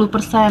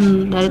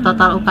 40% dari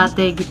total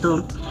UKT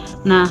gitu.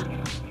 Nah,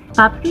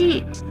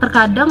 tapi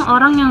terkadang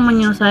orang yang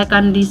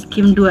menyelesaikan di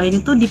skim 2 ini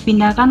tuh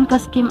dipindahkan ke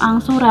skim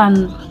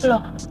angsuran.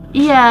 Loh.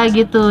 Iya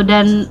gitu,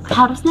 dan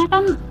harusnya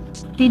kan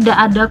tidak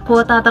ada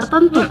kuota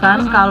tertentu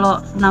kan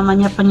kalau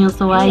namanya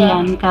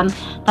penyesuaian kan.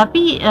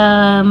 Tapi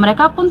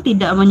mereka pun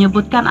tidak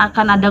menyebutkan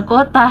akan ada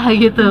kuota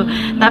gitu.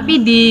 Tapi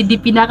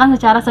dipindahkan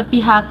secara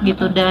sepihak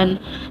gitu,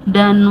 dan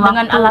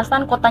dengan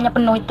alasan kuotanya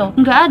penuh itu.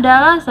 Nggak ada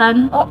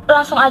alasan. Oh,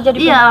 langsung aja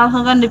dipindah. Iya,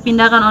 langsung kan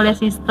dipindahkan oleh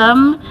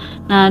sistem.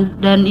 Nah,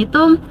 dan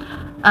itu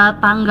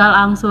tanggal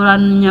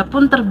angsurannya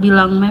pun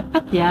terbilang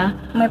mepet ya.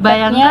 Mepetnya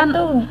Bayangkan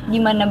tuh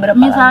gimana, berapa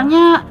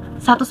misalnya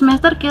satu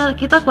semester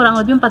kita kurang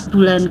lebih 4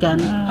 bulan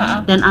kan,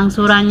 dan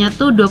angsurannya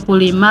tuh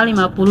 25,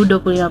 50,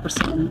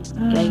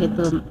 25% kayak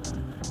gitu.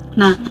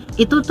 Nah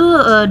itu tuh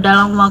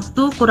dalam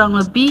waktu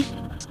kurang lebih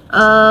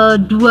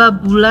 2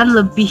 bulan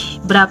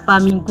lebih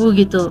berapa minggu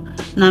gitu.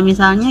 Nah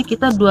misalnya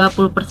kita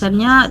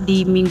 20%-nya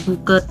di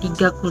minggu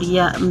ketiga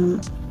kuliah,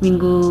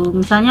 minggu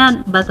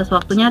misalnya batas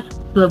waktunya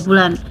 2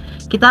 bulan,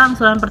 kita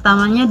angsuran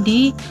pertamanya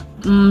di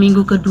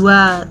minggu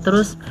kedua,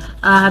 terus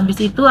habis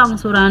itu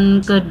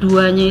angsuran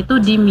keduanya itu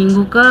di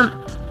minggu ke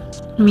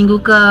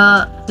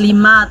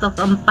 5 atau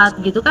ke-4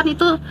 gitu kan.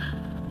 Itu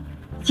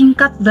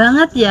singkat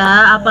banget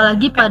ya,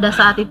 apalagi pada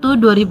saat itu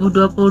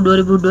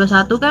 2020-2021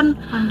 kan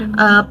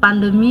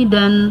pandemi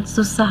dan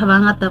susah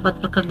banget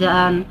dapat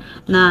pekerjaan.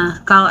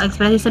 Nah kalau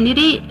Ekspresi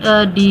sendiri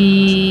di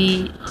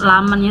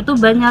lamannya itu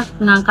banyak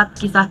ngangkat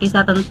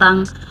kisah-kisah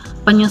tentang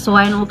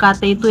penyesuaian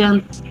UKT itu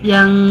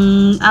yang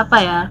apa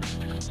ya,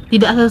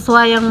 tidak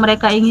sesuai yang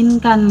mereka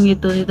inginkan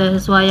gitu, tidak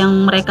sesuai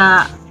yang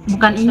mereka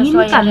bukan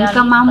inginkan,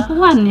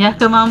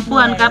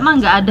 kemampuan karena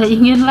nggak ada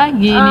ingin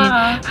lagi nih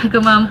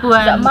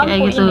kemampuan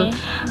kayak gitu,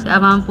 nggak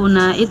mampu.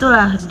 Nah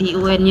itulah di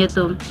UN-nya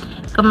tuh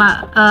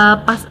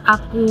pas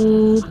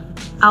aku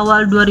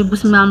awal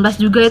 2019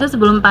 juga, itu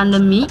sebelum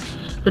pandemi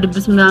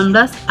 2019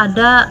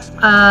 ada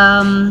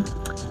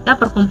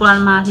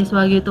perkumpulan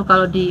mahasiswa gitu.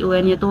 Kalau di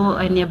UN-nya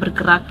tuh UN-nya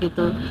bergerak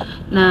gitu.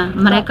 Nah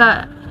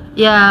mereka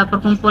ya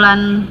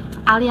perkumpulan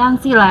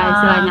aliansi lah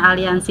istilahnya,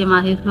 aliansi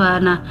mahasiswa.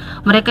 Nah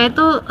mereka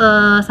itu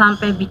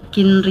sampai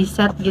bikin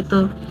riset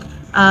gitu,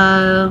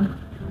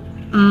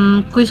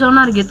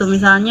 kuesioner gitu,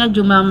 misalnya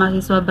jumlah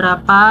mahasiswa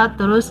berapa,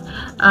 terus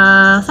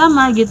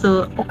sama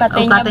gitu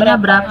UKT-nya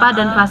berapa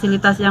dan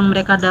fasilitas yang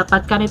mereka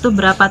dapatkan itu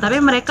berapa.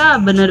 Tapi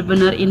mereka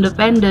benar-benar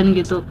independen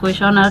gitu.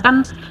 Kuesioner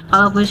kan,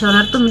 kalau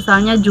kuesioner tuh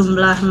misalnya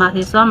jumlah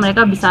mahasiswa,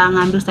 mereka bisa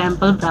ngambil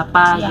sampel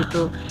berapa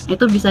gitu,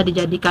 itu bisa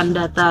dijadikan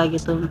data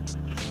gitu.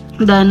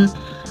 Dan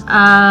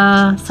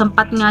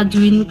sempat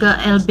ngajuin ke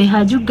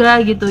LBH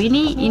juga gitu.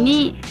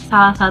 Ini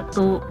salah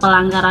satu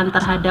pelanggaran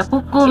terhadap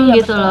hukum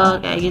gitu betul. Loh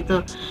kayak gitu.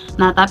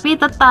 Nah tapi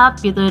tetap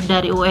gitu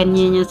dari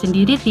UNY-nya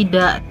sendiri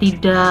tidak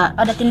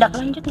ada tindak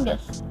lanjut nggak?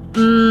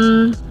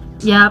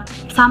 Ya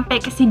sampai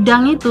ke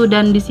sidang itu,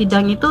 dan di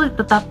sidang itu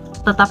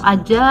tetap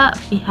aja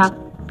pihak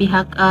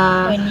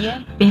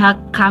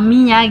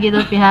kaminya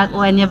gitu, pihak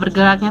UNY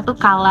bergeraknya tuh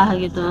kalah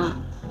gitu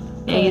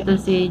kayak gitu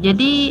sih.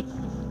 Jadi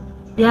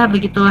ya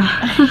begitulah.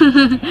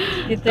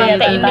 Gitu ya,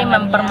 ini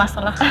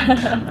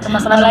mempermasalahan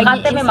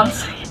UKT memang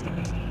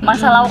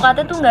masalah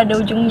UKT tuh nggak ada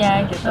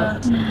ujungnya gitu.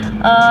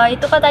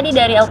 Itu kan tadi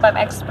dari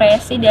LPM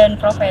Ekspresi dan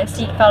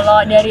Profesi.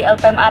 Kalau dari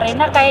LPM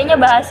Arena kayaknya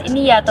bahas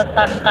ini ya,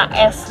 tentang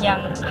KS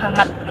yang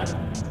hangat.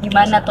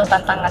 Gimana tuh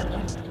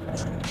tantangannya?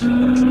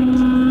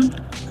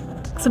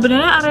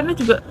 Sebenarnya Arena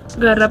juga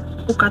garap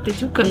UKT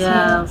juga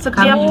ya, sih.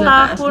 Setiap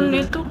tahun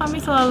itu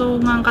kami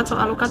selalu ngangkat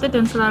soal UKT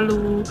dan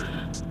selalu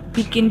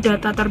bikin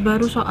data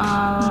terbaru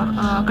soal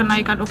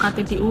kenaikan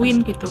UKT di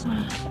UIN gitu.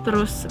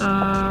 Terus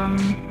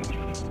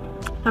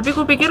tapi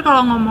aku pikir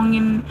kalau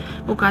ngomongin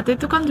UKT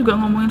itu kan juga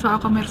ngomongin soal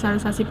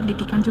komersialisasi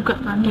pendidikan juga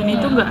kan, dan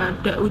itu nggak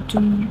ada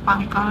ujung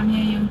pangkalnya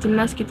yang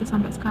jelas gitu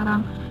sampai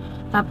sekarang.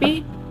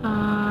 Tapi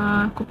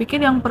aku pikir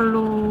yang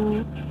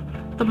perlu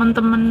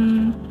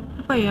teman-teman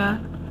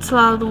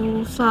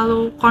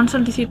selalu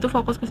concern di situ,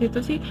 fokus ke situ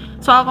sih,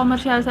 soal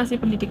komersialisasi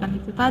pendidikan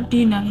itu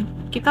tadi. Nah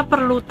kita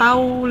perlu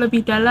tahu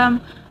lebih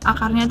dalam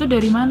akarnya itu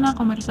dari mana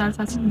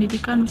komersialisasi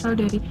pendidikan, misal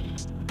dari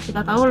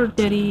kita tahu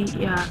dari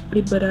ya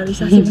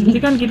liberalisasi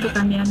pendidikan gitu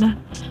kan ya. Nah,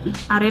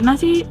 Arena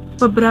sih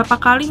beberapa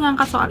kali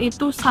ngangkat soal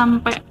itu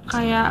sampai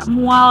kayak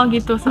mual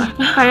gitu,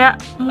 kayak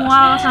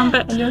mual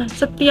sampai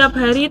setiap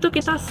hari itu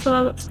kita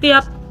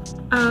setiap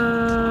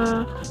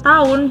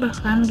tahun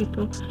bahkan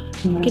gitu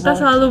kita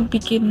selalu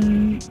bikin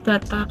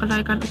data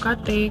kenaikan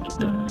UKT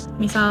gitu.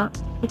 Misal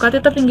UKT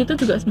tertinggi itu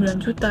juga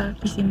 9 juta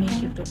di sini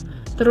gitu.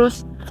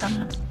 Terus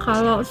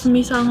kalau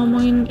semisal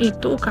ngomongin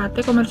itu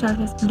UKT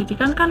komersialisasi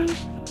pendidikan kan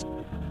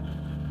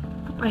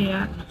apa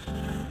ya,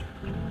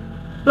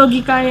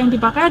 logika yang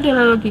dipakai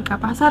adalah logika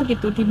pasar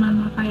gitu,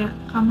 dimana kayak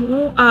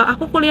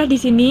aku kuliah di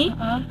sini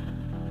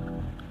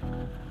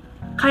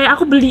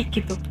kayak aku beli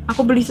gitu,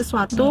 aku beli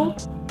sesuatu,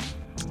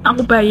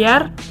 aku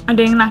bayar,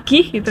 ada yang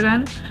nagih gitu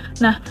kan.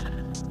 Nah,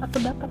 aku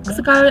dapat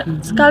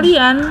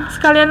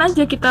sekalian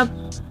aja kita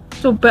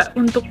coba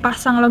untuk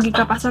pasang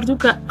logika pasar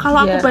juga.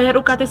 Kalau aku bayar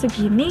UKT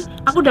segini,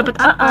 aku dapat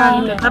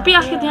apa gitu. Tapi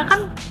akhirnya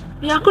kan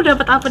ya aku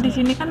dapat apa di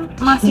sini kan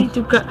masih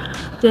juga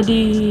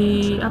jadi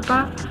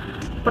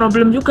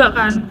problem juga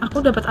kan. Aku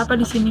dapat apa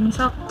di sini?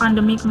 Misal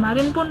pandemi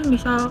kemarin pun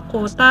misal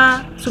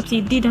kuota,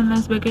 subsidi dan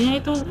lain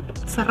sebagainya itu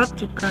seret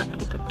juga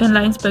gitu. Dan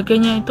lain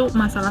sebagainya itu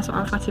masalah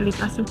soal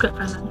fasilitas juga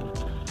kan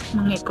nanti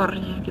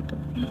mengekornya gitu.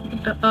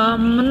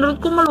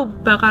 Menurutku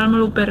bakal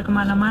meluber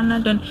kemana-mana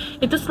dan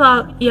itu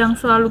yang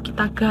selalu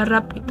kita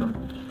garap gitu.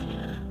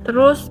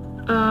 Terus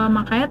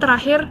makanya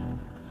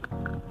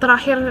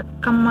terakhir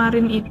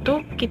kemarin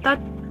itu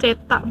kita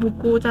cetak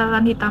buku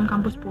catatan hitam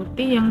kampus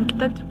putih yang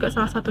kita juga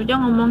salah satunya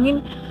ngomongin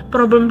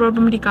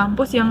problem-problem di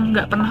kampus yang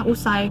nggak pernah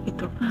usai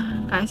gitu.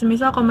 Kayak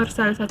semisal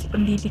komersialisasi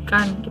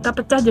pendidikan, kita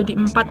pecah jadi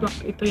 4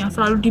 waktu itu yang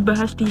selalu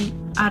dibahas di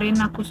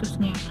Arena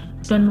khususnya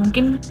dan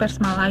mungkin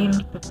Persma lain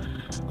gitu.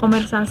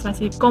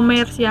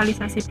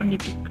 Komersialisasi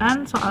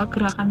pendidikan, soal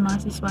gerakan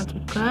mahasiswa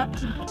juga,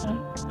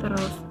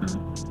 terus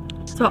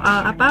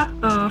soal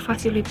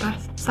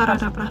fasilitas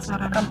sarana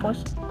prasarana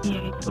kampus.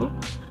 Iya itu.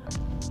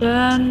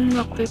 Dan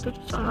waktu itu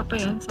soal apa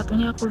ya?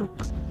 Satunya aku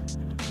lupa.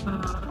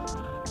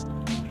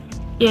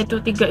 Ya itu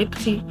 3 itu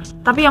sih.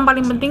 Tapi yang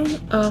paling penting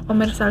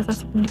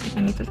komersialisasi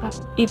pendidikan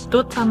itu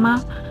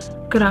sama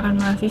gerakan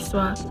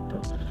mahasiswa gitu.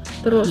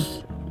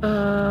 Terus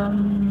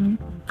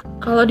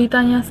kalau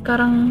ditanya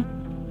sekarang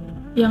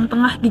yang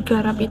tengah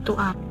digarap itu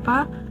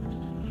apa?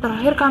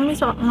 Terakhir kami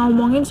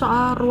ngomongin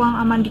soal ruang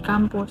aman di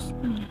kampus.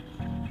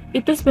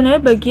 Itu sebenarnya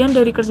bagian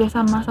dari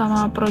kerjasama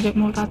sama Project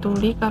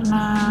Multatuli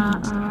karena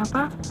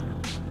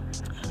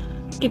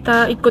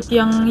kita ikut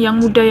yang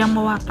muda yang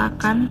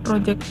mewartakan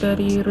project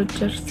dari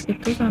Rutgers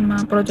itu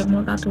sama Project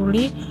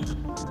Multatuli.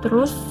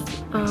 Terus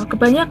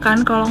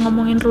kebanyakan kalau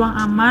ngomongin ruang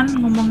aman,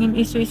 ngomongin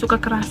isu-isu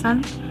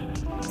kekerasan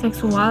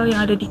seksual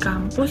yang ada di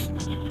kampus,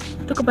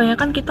 itu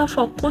kebanyakan kita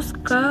fokus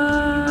ke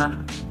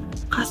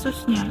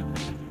kasusnya.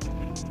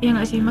 Ya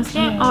nggak sih,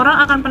 maksudnya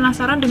orang akan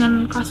penasaran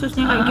dengan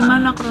kasusnya kayak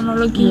gimana,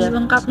 kronologi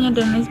lengkapnya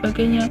dan lain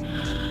sebagainya.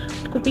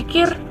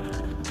 Kupikir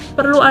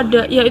perlu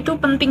ada, ya itu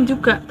penting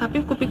juga, tapi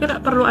kupikir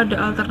perlu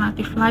ada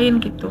alternatif lain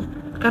gitu.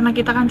 Karena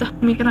kita kan cah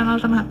pemikiran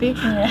alternatif.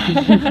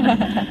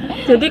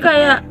 Jadi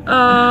kayak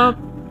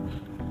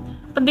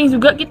penting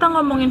juga kita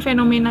ngomongin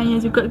fenomenanya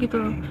juga gitu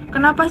loh.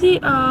 Kenapa sih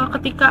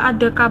ketika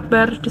ada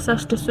kabar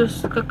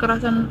desas-desus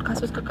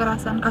kasus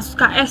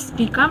KS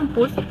di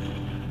kampus,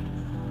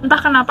 entah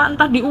kenapa,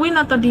 entah di UIN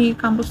atau di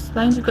kampus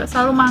lain juga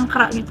selalu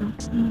mangkrak gitu.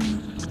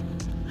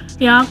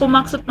 Yang aku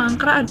maksud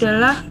mangkrak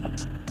adalah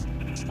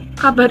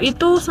kabar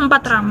itu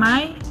sempat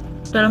ramai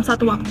dalam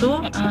satu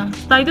waktu,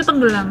 setelah itu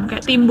tenggelam,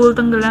 kayak timbul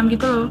tenggelam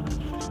gitu loh.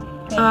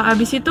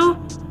 Habis itu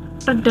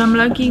redam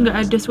lagi, nggak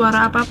ada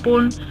suara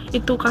apapun.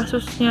 Itu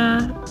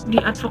kasusnya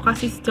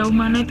diadvokasi sejauh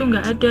mana itu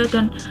nggak ada.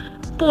 Dan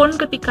pun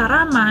ketika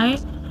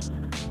ramai,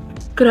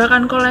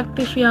 gerakan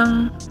kolektif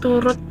yang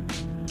turut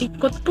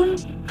ikut pun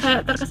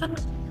kayak terkesan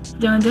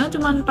jangan-jangan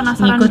cuma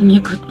penasaran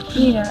ngikut.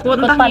 Iya,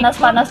 entah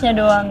panas-panasnya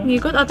doang.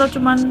 Ngikut atau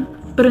cuman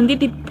berhenti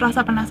di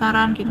rasa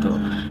penasaran gitu.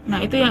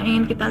 Nah itu yang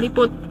ingin kita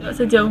liput,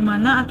 sejauh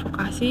mana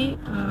advokasi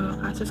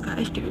kasus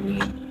KS di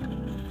UIN.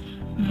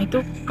 Nah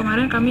itu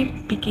kemarin kami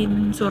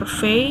bikin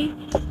survei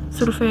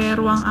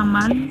ruang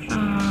aman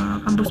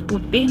kampus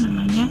putih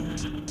namanya.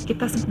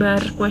 Kita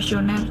sebar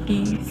kuesioner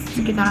di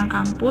sekitaran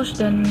kampus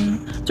dan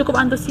cukup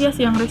antusias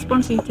yang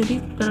respons sih.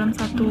 Jadi dalam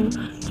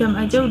 1 jam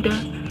aja udah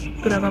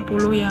berapa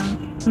puluh yang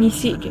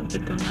ngisi gitu.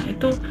 Nah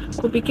itu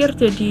kupikir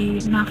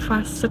jadi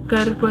nafas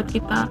segar buat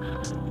kita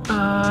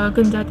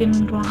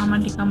gencatin ruang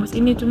aman di kampus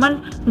ini. Cuman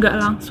nggak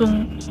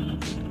langsung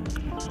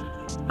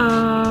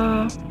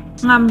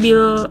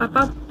ngambil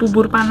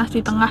bubur panas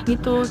di tengah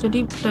gitu.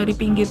 Jadi dari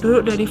pinggir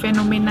dulu, dari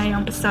fenomena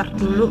yang besar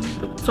dulu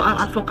soal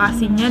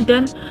advokasinya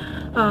dan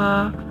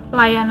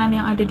layanan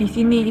yang ada di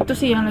sini. Itu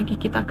sih yang lagi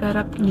kita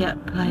garap. Ya,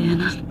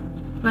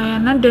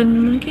 layanan dan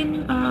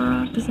mungkin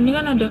di sini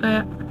kan ada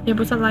kayak ya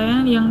pusat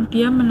layanan yang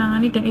dia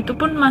menangani dan itu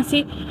pun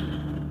masih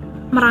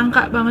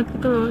merangkak banget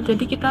gitu loh.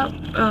 Jadi kita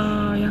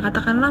ya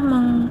katakanlah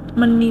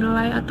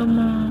menilai atau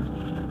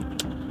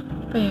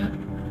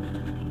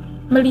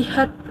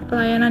melihat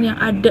layanan yang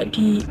ada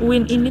di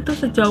UIN ini tuh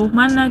sejauh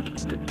mana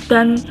gitu.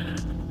 Dan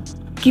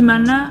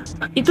gimana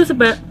itu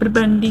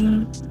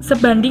sebanding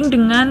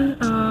dengan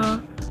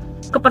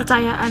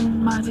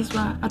kepercayaan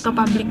mahasiswa atau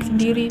publik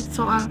sendiri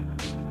soal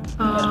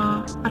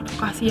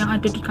advokasi yang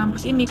ada di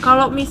kampus ini.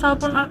 Kalau misal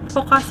pun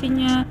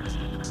advokasinya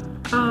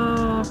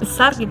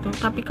besar gitu,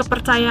 tapi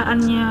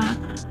kepercayaan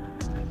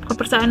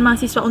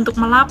mahasiswa untuk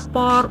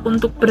melapor,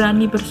 untuk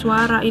berani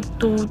bersuara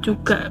itu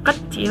juga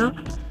kecil,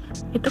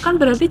 itu kan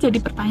berarti jadi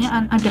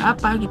pertanyaan, ada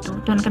apa gitu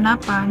dan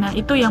kenapa. Nah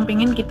itu yang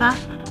pengen kita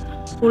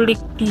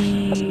ulik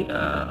di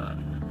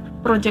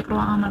proyek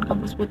Ruang Aman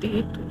Kampus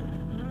Putih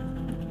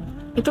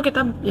itu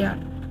kita ya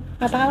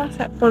katakanlah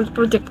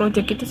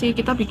proyek itu sih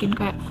kita bikin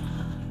kayak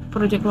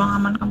proyek Ruang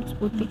Aman Kampus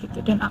Putih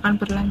gitu, dan akan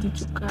berlanjut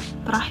juga.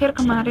 Terakhir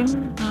kemarin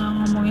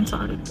ngomongin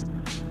soal itu.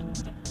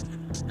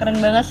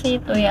 Keren banget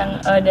sih itu yang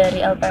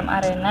dari LPM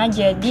Arena.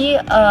 Jadi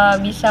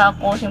bisa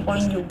aku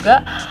simpulin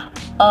juga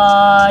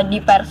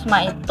di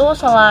Persma itu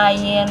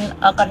selain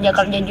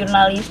kerja-kerja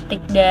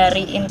jurnalistik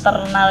dari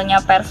internalnya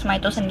Persma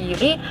itu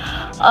sendiri,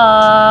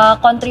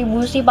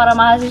 kontribusi para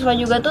mahasiswa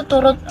juga tuh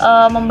turut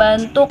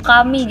membantu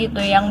kami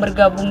gitu yang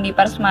bergabung di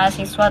Pers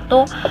Mahasiswa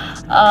tuh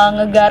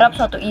ngegarap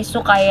suatu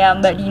isu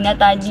kayak Mbak Dina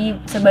tadi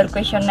sebar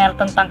kuesioner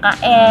tentang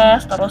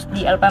KS, terus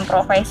di LPM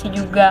Profesi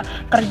juga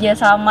kerja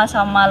sama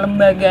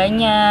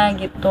lembaganya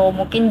gitu.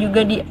 Mungkin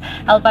juga di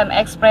LPM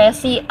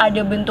Ekspresi ada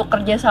bentuk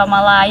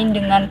kerjasama lain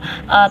dengan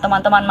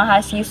teman-teman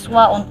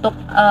mahasiswa untuk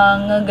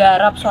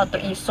ngegarap suatu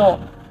isu.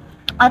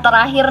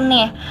 Terakhir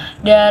nih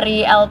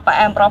dari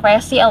LPM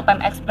Profesi,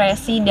 LPM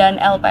Ekspresi,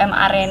 dan LPM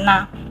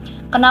Arena,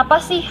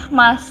 kenapa sih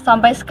Mas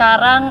sampai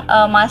sekarang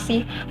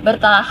masih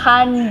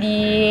bertahan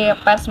di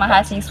Pers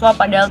Mahasiswa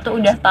padahal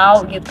tuh udah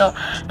tahu gitu.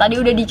 Tadi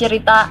udah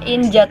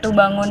diceritain jatuh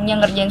bangunnya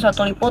ngerjain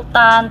suatu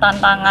liputan,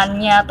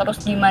 tantangannya,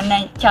 terus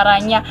gimana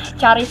caranya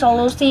cari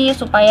solusi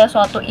supaya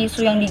suatu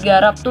isu yang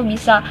digarap tuh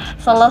bisa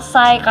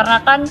selesai,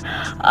 karena kan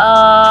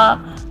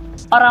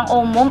orang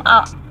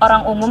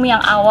umum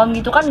yang awam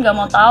gitu kan nggak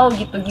mau tahu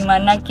gitu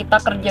gimana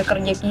kita kerja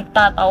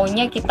kita,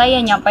 taunya kita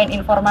ya nyampain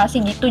informasi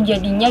gitu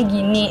jadinya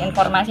gini,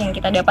 informasi yang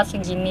kita dapat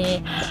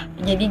segini.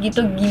 Jadi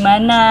gitu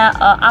gimana,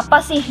 apa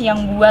sih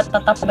yang buat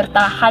tetap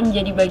bertahan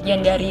jadi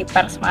bagian dari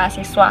Pers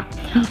Mahasiswa?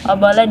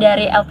 Boleh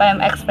dari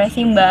LPM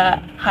Ekspresi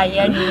Mbak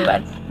Haya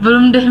duluan.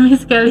 Belum demi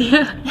sekali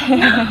ya.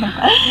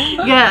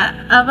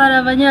 Nggak, apa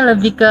namanya,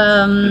 lebih ke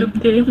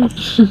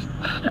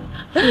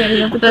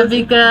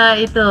lebih ke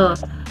itu.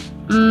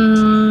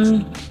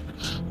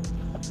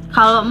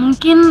 Kalau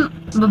mungkin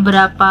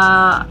beberapa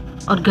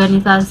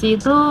organisasi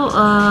itu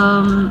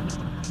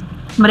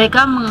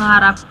mereka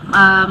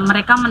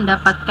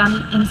mendapatkan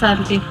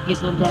insentif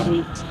gitu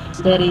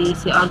dari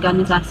si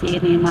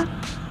organisasi ini. Nah,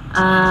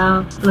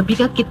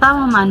 lebih ke kita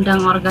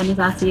memandang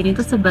organisasi ini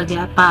tuh sebagai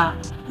apa?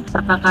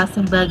 Apakah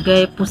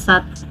sebagai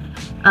pusat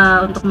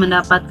untuk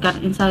mendapatkan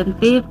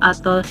insentif,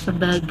 atau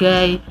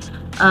sebagai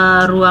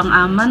ruang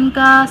aman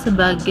kah,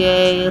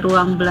 sebagai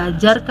ruang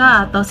belajar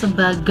kah, atau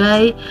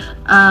sebagai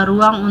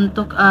ruang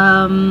untuk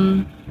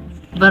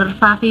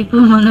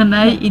berfafifu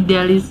mengenai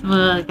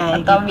idealisme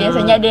kayak atau gitu.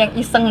 Biasanya ada yang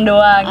iseng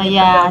doang gitu.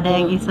 Iya, ada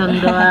yang iseng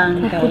doang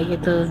kayak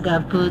gitu,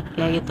 gabut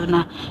kayak gitu.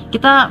 Nah,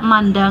 kita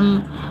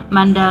mandang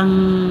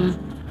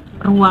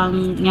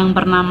ruang yang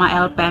bernama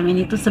LPM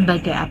ini tuh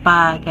sebagai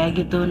apa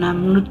kayak gitu. Nah,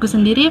 menurutku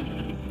sendiri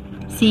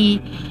si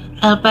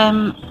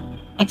LPM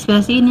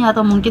Ekspresi ini,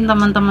 atau mungkin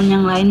teman-teman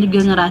yang lain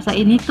juga ngerasa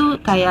ini tuh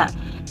kayak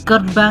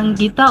gerbang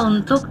kita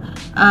untuk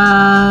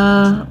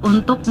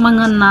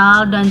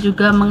mengenal dan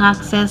juga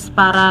mengakses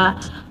para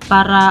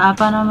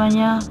apa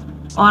namanya,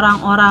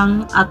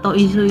 orang-orang atau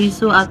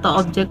isu-isu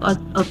atau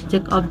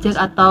objek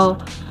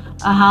atau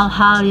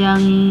hal-hal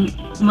yang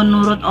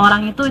menurut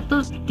orang itu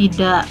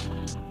tidak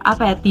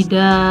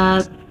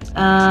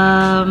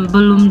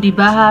belum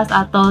dibahas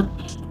atau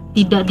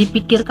tidak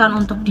dipikirkan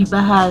untuk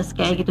dibahas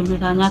kayak gitu,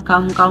 misalnya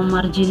kaum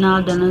marginal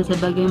dan lain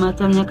sebagainya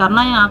macamnya.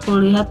 Karena yang aku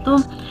lihat tuh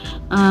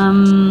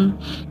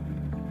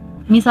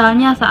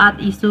misalnya saat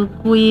isu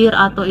queer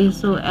atau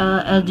isu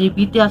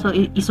LGBT atau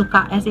isu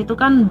KS itu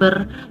kan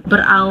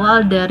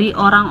berawal dari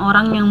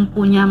orang-orang yang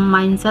punya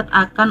mindset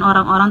akan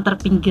orang-orang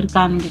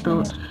terpinggirkan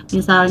gitu.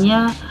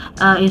 Misalnya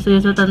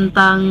isu-isu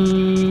tentang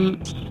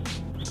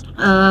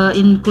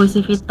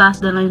inklusivitas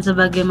dan lain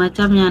sebagainya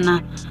macamnya.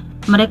 Nah,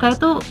 mereka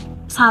itu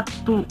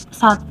satu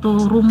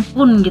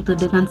rumpun gitu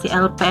dengan si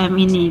LPM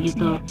ini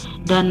gitu.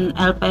 Dan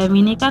LPM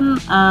ini kan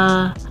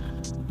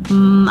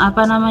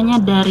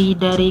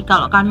dari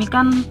kalau kami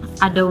kan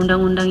ada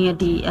undang-undangnya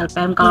di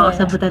LPM, kalau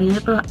sebutannya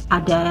itu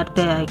ADART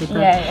ya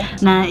gitu.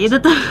 Nah, itu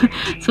tuh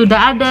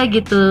sudah ada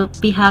gitu,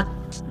 pihak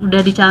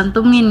udah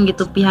dicantumin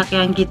gitu, pihak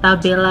yang kita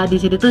bela di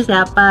sini tuh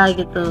siapa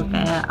gitu,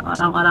 kayak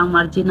orang-orang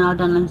marginal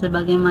dan lain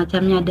sebagainya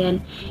macamnya.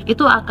 Dan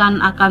itu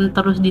akan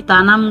terus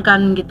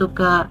ditanamkan gitu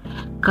ke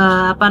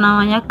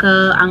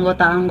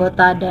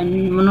anggota-anggota.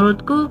 Dan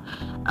menurutku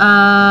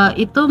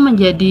itu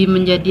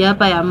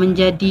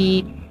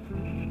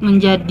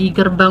menjadi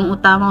gerbang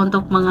utama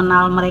untuk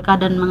mengenal mereka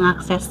dan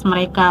mengakses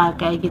mereka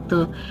kayak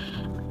gitu.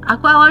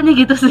 aku awalnya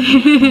gitu sih.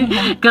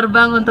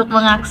 Gerbang untuk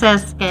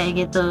mengakses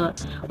kayak gitu.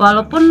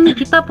 Walaupun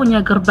kita punya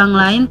gerbang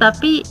lain,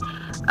 tapi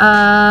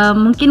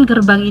mungkin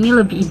gerbang ini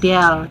lebih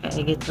ideal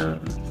kayak gitu.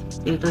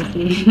 Itu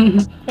sih.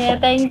 Ya,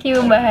 thank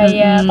you Mbak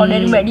Haya. Kalau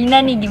dari Mbak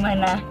Dina nih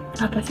gimana?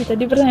 Apa sih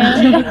tadi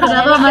pertanyaannya?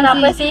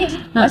 Kenapa sih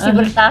masih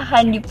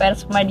bertahan di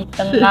Persma di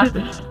tengah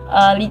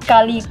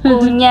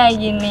lika-likunya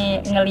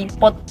gini,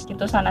 ngeliput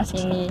gitu sana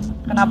sini?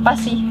 Kenapa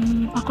sih?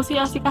 Aku sih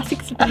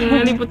asik-asik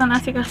sebenarnya, liputan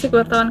asik-asik,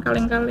 wartawan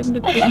kaleng-kaleng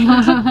gitu.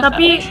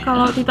 Tapi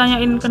kalau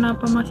ditanyain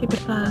kenapa masih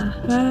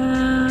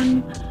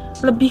bertahan,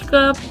 lebih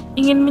ke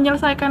ingin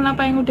menyelesaikan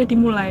apa yang udah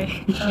dimulai.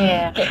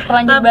 Iya, kayak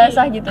pelanjut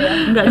basah gitu ya.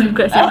 Enggak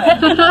juga sih.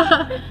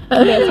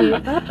 Enggak sih.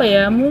 Apa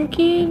ya?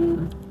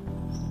 Mungkin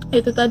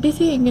itu tadi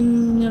sih, ingin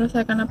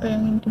menyelesaikan apa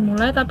yang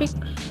dimulai, tapi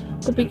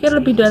kupikir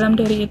lebih dalam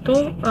dari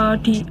itu.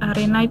 Di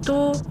arena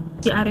itu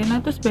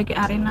sebagai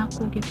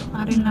arenaku gitu,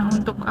 arena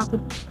untuk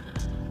aku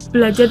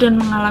belajar dan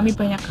mengalami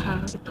banyak hal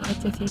gitu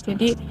aja sih.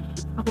 Jadi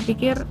aku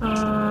pikir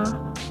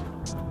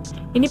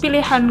ini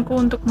pilihanku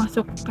untuk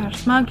masuk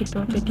Persma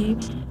gitu. Jadi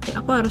ya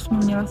aku harus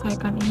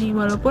menyelesaikan ini,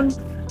 walaupun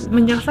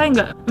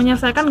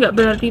menyelesaikan nggak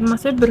berarti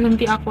maksudnya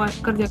berhenti aku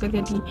kerja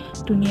di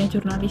dunia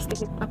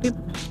jurnalistik, tapi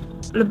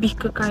lebih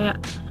ke kayak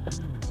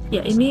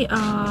ya ini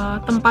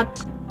tempat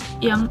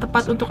yang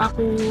tepat untuk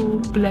aku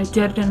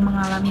belajar dan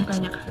mengalami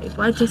banyak hal, itu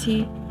aja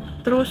sih.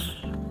 Terus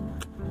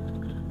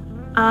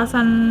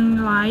alasan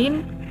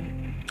lain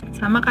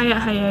sama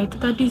kayak Haya itu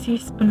tadi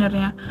sih,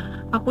 sebenarnya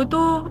aku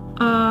tuh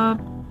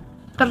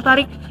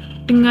tertarik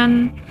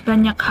dengan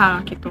banyak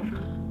hal gitu.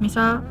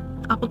 Misal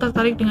aku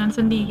tertarik dengan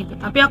seni gitu,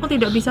 tapi aku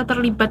tidak bisa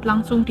terlibat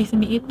langsung di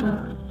seni itu.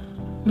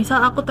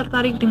 Misal aku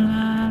tertarik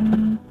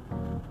dengan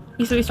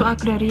isu-isu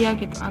agraria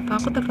gitu, atau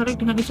aku tertarik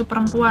dengan isu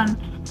perempuan,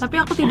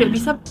 tapi aku tidak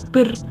bisa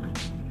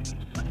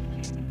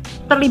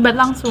terlibat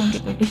langsung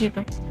gitu di situ.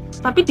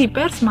 Tapi di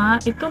Persma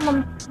itu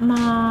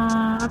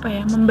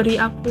memberi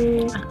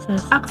aku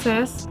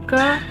akses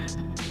ke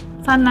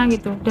sana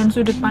gitu, dan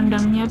sudut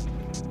pandangnya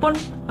pun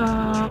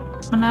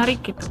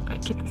menarik gitu,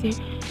 kayak gitu sih.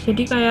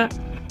 Jadi kayak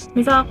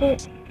misal aku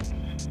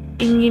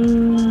ingin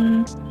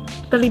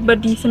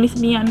terlibat di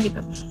seni-senian gitu,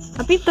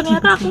 tapi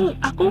ternyata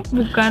aku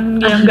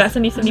bukan yang nggak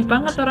seni-seni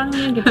banget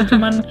orangnya gitu,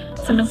 cuman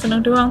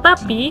seneng-seneng doang.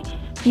 Tapi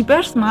di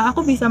Persma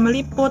aku bisa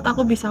meliput,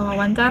 aku bisa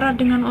wawancara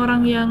dengan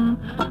orang yang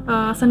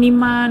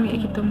seniman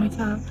kayak gitu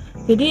misal.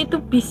 Jadi itu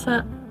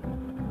bisa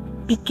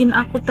bikin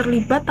aku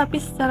terlibat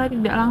tapi secara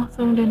tidak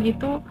langsung, dan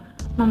itu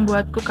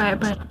membuatku kayak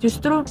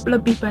justru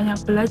lebih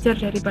banyak belajar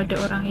daripada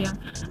orang yang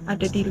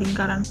ada di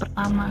lingkaran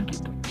pertama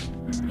gitu.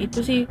 Itu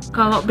sih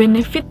kalau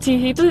benefit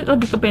sih, itu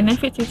lebih ke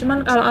benefit sih.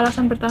 Cuman kalau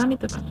alasan bertahan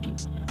itu tadi,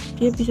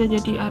 dia bisa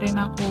jadi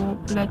arena aku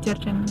belajar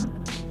dan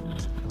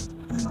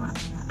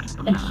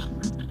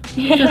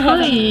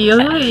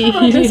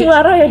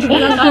suara ya di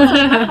belakang.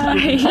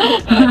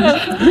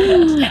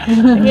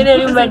 Ini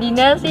dari Mbak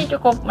Dina sih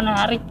cukup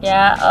menarik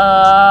ya.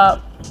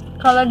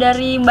 Kalau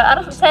dari Mbak Ar,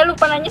 saya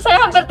lupa nanya,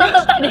 saya hampir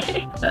tutup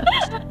tadi.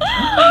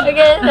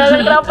 Oke,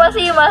 kenapa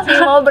sih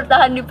masih mau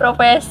bertahan di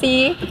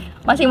profesi?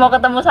 Masih mau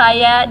ketemu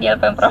saya di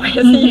LPM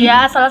Profesi?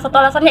 Ya, salah satu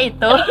alasannya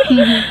itu.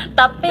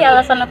 Tapi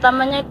alasan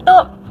utamanya itu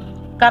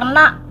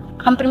karena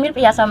hampir mirip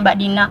ya sama Mbak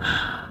Dina.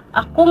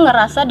 Aku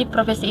ngerasa di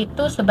profesi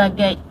itu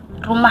sebagai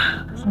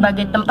rumah,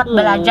 sebagai tempat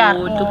belajar.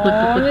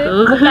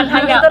 Bukan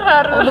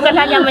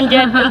hanya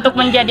untuk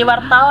menjadi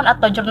wartawan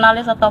atau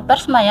jurnalis atau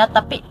persma ya,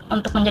 tapi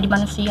untuk menjadi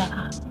manusia.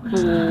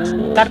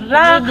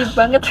 Karena deep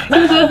banget.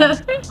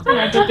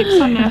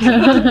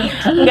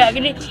 Enggak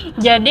gini.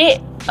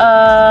 Jadi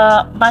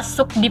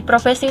masuk di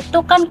profesi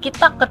itu kan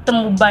kita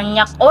ketemu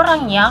banyak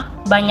orang ya,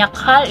 banyak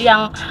hal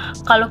yang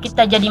kalau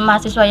kita jadi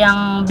mahasiswa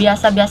yang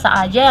biasa-biasa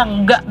aja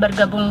yang enggak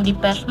bergabung di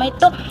Persma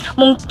itu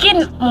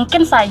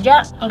mungkin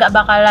saja enggak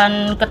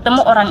bakalan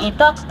ketemu orang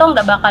itu, atau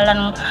enggak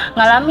bakalan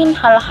ngalamin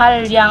hal-hal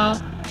yang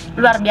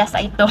luar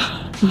biasa itu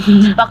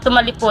waktu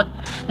meliput.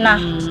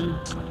 Nah,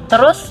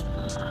 terus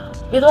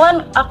itu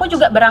kan aku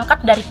juga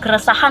berangkat dari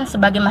keresahan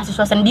sebagai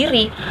mahasiswa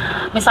sendiri.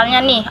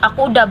 Misalnya nih,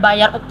 aku udah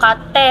bayar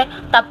UKT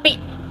tapi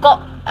kok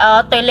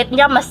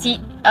toiletnya masih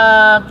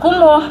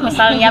kumuh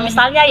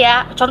misalnya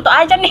ya, contoh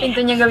aja nih,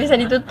 pintunya nggak bisa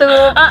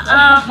ditutup.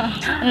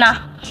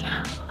 Nah,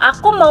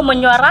 aku mau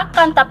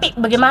menyuarakan, tapi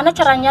bagaimana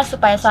caranya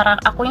supaya suara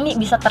aku ini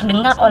bisa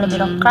terdengar oleh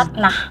birokrat?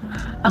 Nah,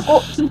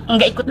 aku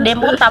nggak ikut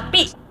demo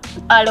tapi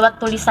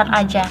lewat tulisan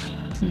aja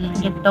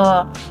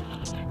gitu.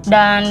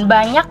 Dan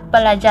banyak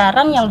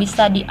pelajaran yang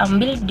bisa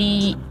diambil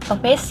di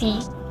profesi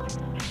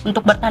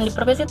untuk bertahan di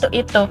profesi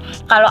itu.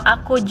 Kalau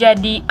aku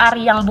jadi AR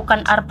yang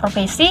bukan AR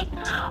profesi,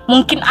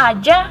 mungkin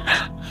aja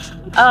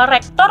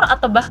rektor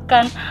atau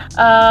bahkan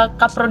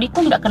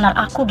kaprodiku nggak kenal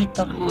aku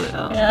gitu.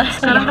 Ya,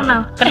 sekarang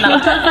kenal.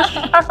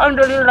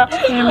 Alhamdulillah.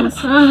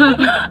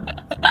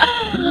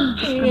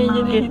 Jadi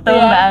gitu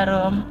Mbak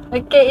Arrum.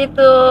 Oke,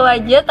 itu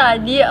aja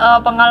tadi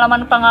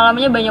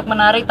pengalaman-pengalamannya banyak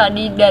menarik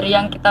tadi dari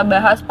yang kita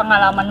bahas,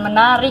 pengalaman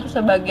menarik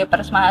sebagai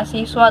pers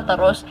mahasiswa,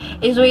 terus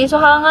isu-isu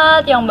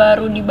hangat yang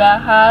baru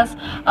dibahas,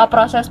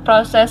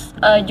 proses-proses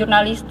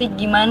jurnalistik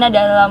gimana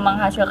dalam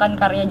menghasilkan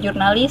karya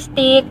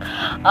jurnalistik,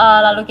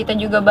 lalu kita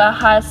juga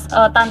bahas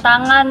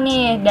tantangan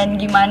nih dan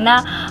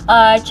gimana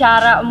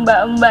cara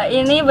mbak-mbak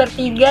ini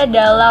bertiga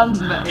dalam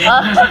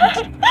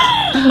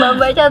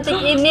mbak-mbak cantik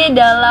ini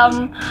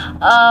dalam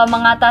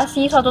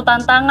mengatasi suatu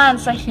tantangan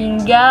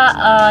sehingga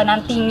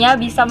nantinya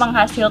bisa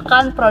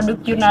menghasilkan produk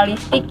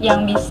jurnalistik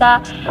yang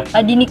bisa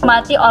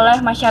dinikmati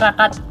oleh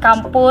masyarakat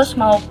kampus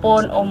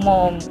maupun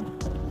umum.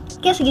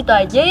 Oke, segitu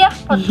aja ya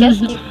podcast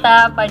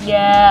kita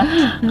pada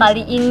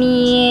kali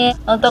ini.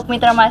 Untuk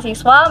mitra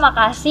mahasiswa,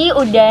 makasih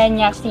udah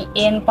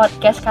nyaksiin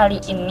podcast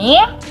kali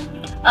ini.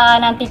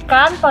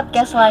 Nantikan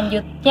podcast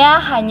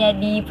selanjutnya hanya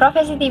di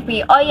Profesi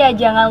TV. Oh ya,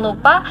 jangan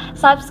lupa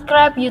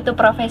subscribe YouTube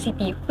Profesi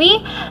TV,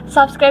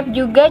 subscribe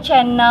juga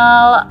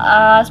channel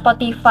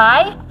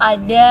Spotify,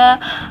 ada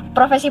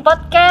Profesi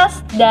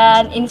Podcast,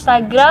 dan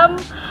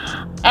Instagram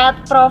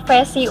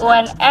 @profesi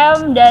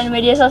UNM, dan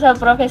media sosial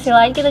profesi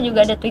lain kita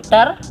juga ada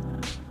Twitter.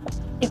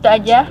 Itu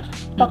aja.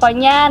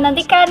 Pokoknya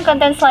nantikan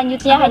konten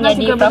selanjutnya hanya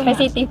di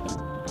Profesi TV.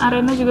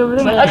 Arena juga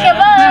boleh nggak? Oke,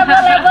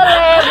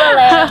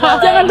 boleh.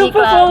 Jangan lupa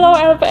follow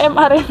LPM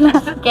Arena.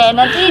 Oke,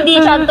 nanti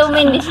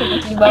dicantumin di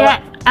sini di bawah. Ya,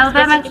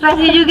 LPM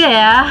Ekspresi juga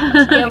ya.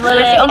 Ya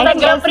boleh.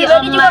 Instagram Ekspresi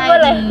pribadi juga online.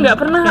 boleh. Nggak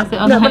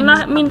pernah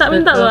minta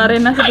loh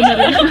Arena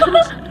sebenarnya.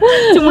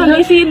 Cuma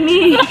di sini.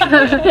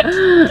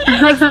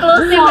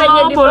 Eksklusif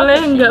hanya di boleh,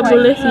 Profesi. nggak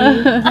boleh sih.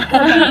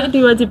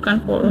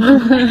 Diwajibkan follow.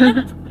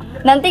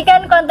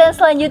 Nantikan konten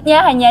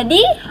selanjutnya hanya di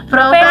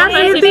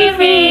Profesi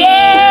TV.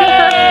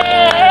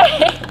 Yeay.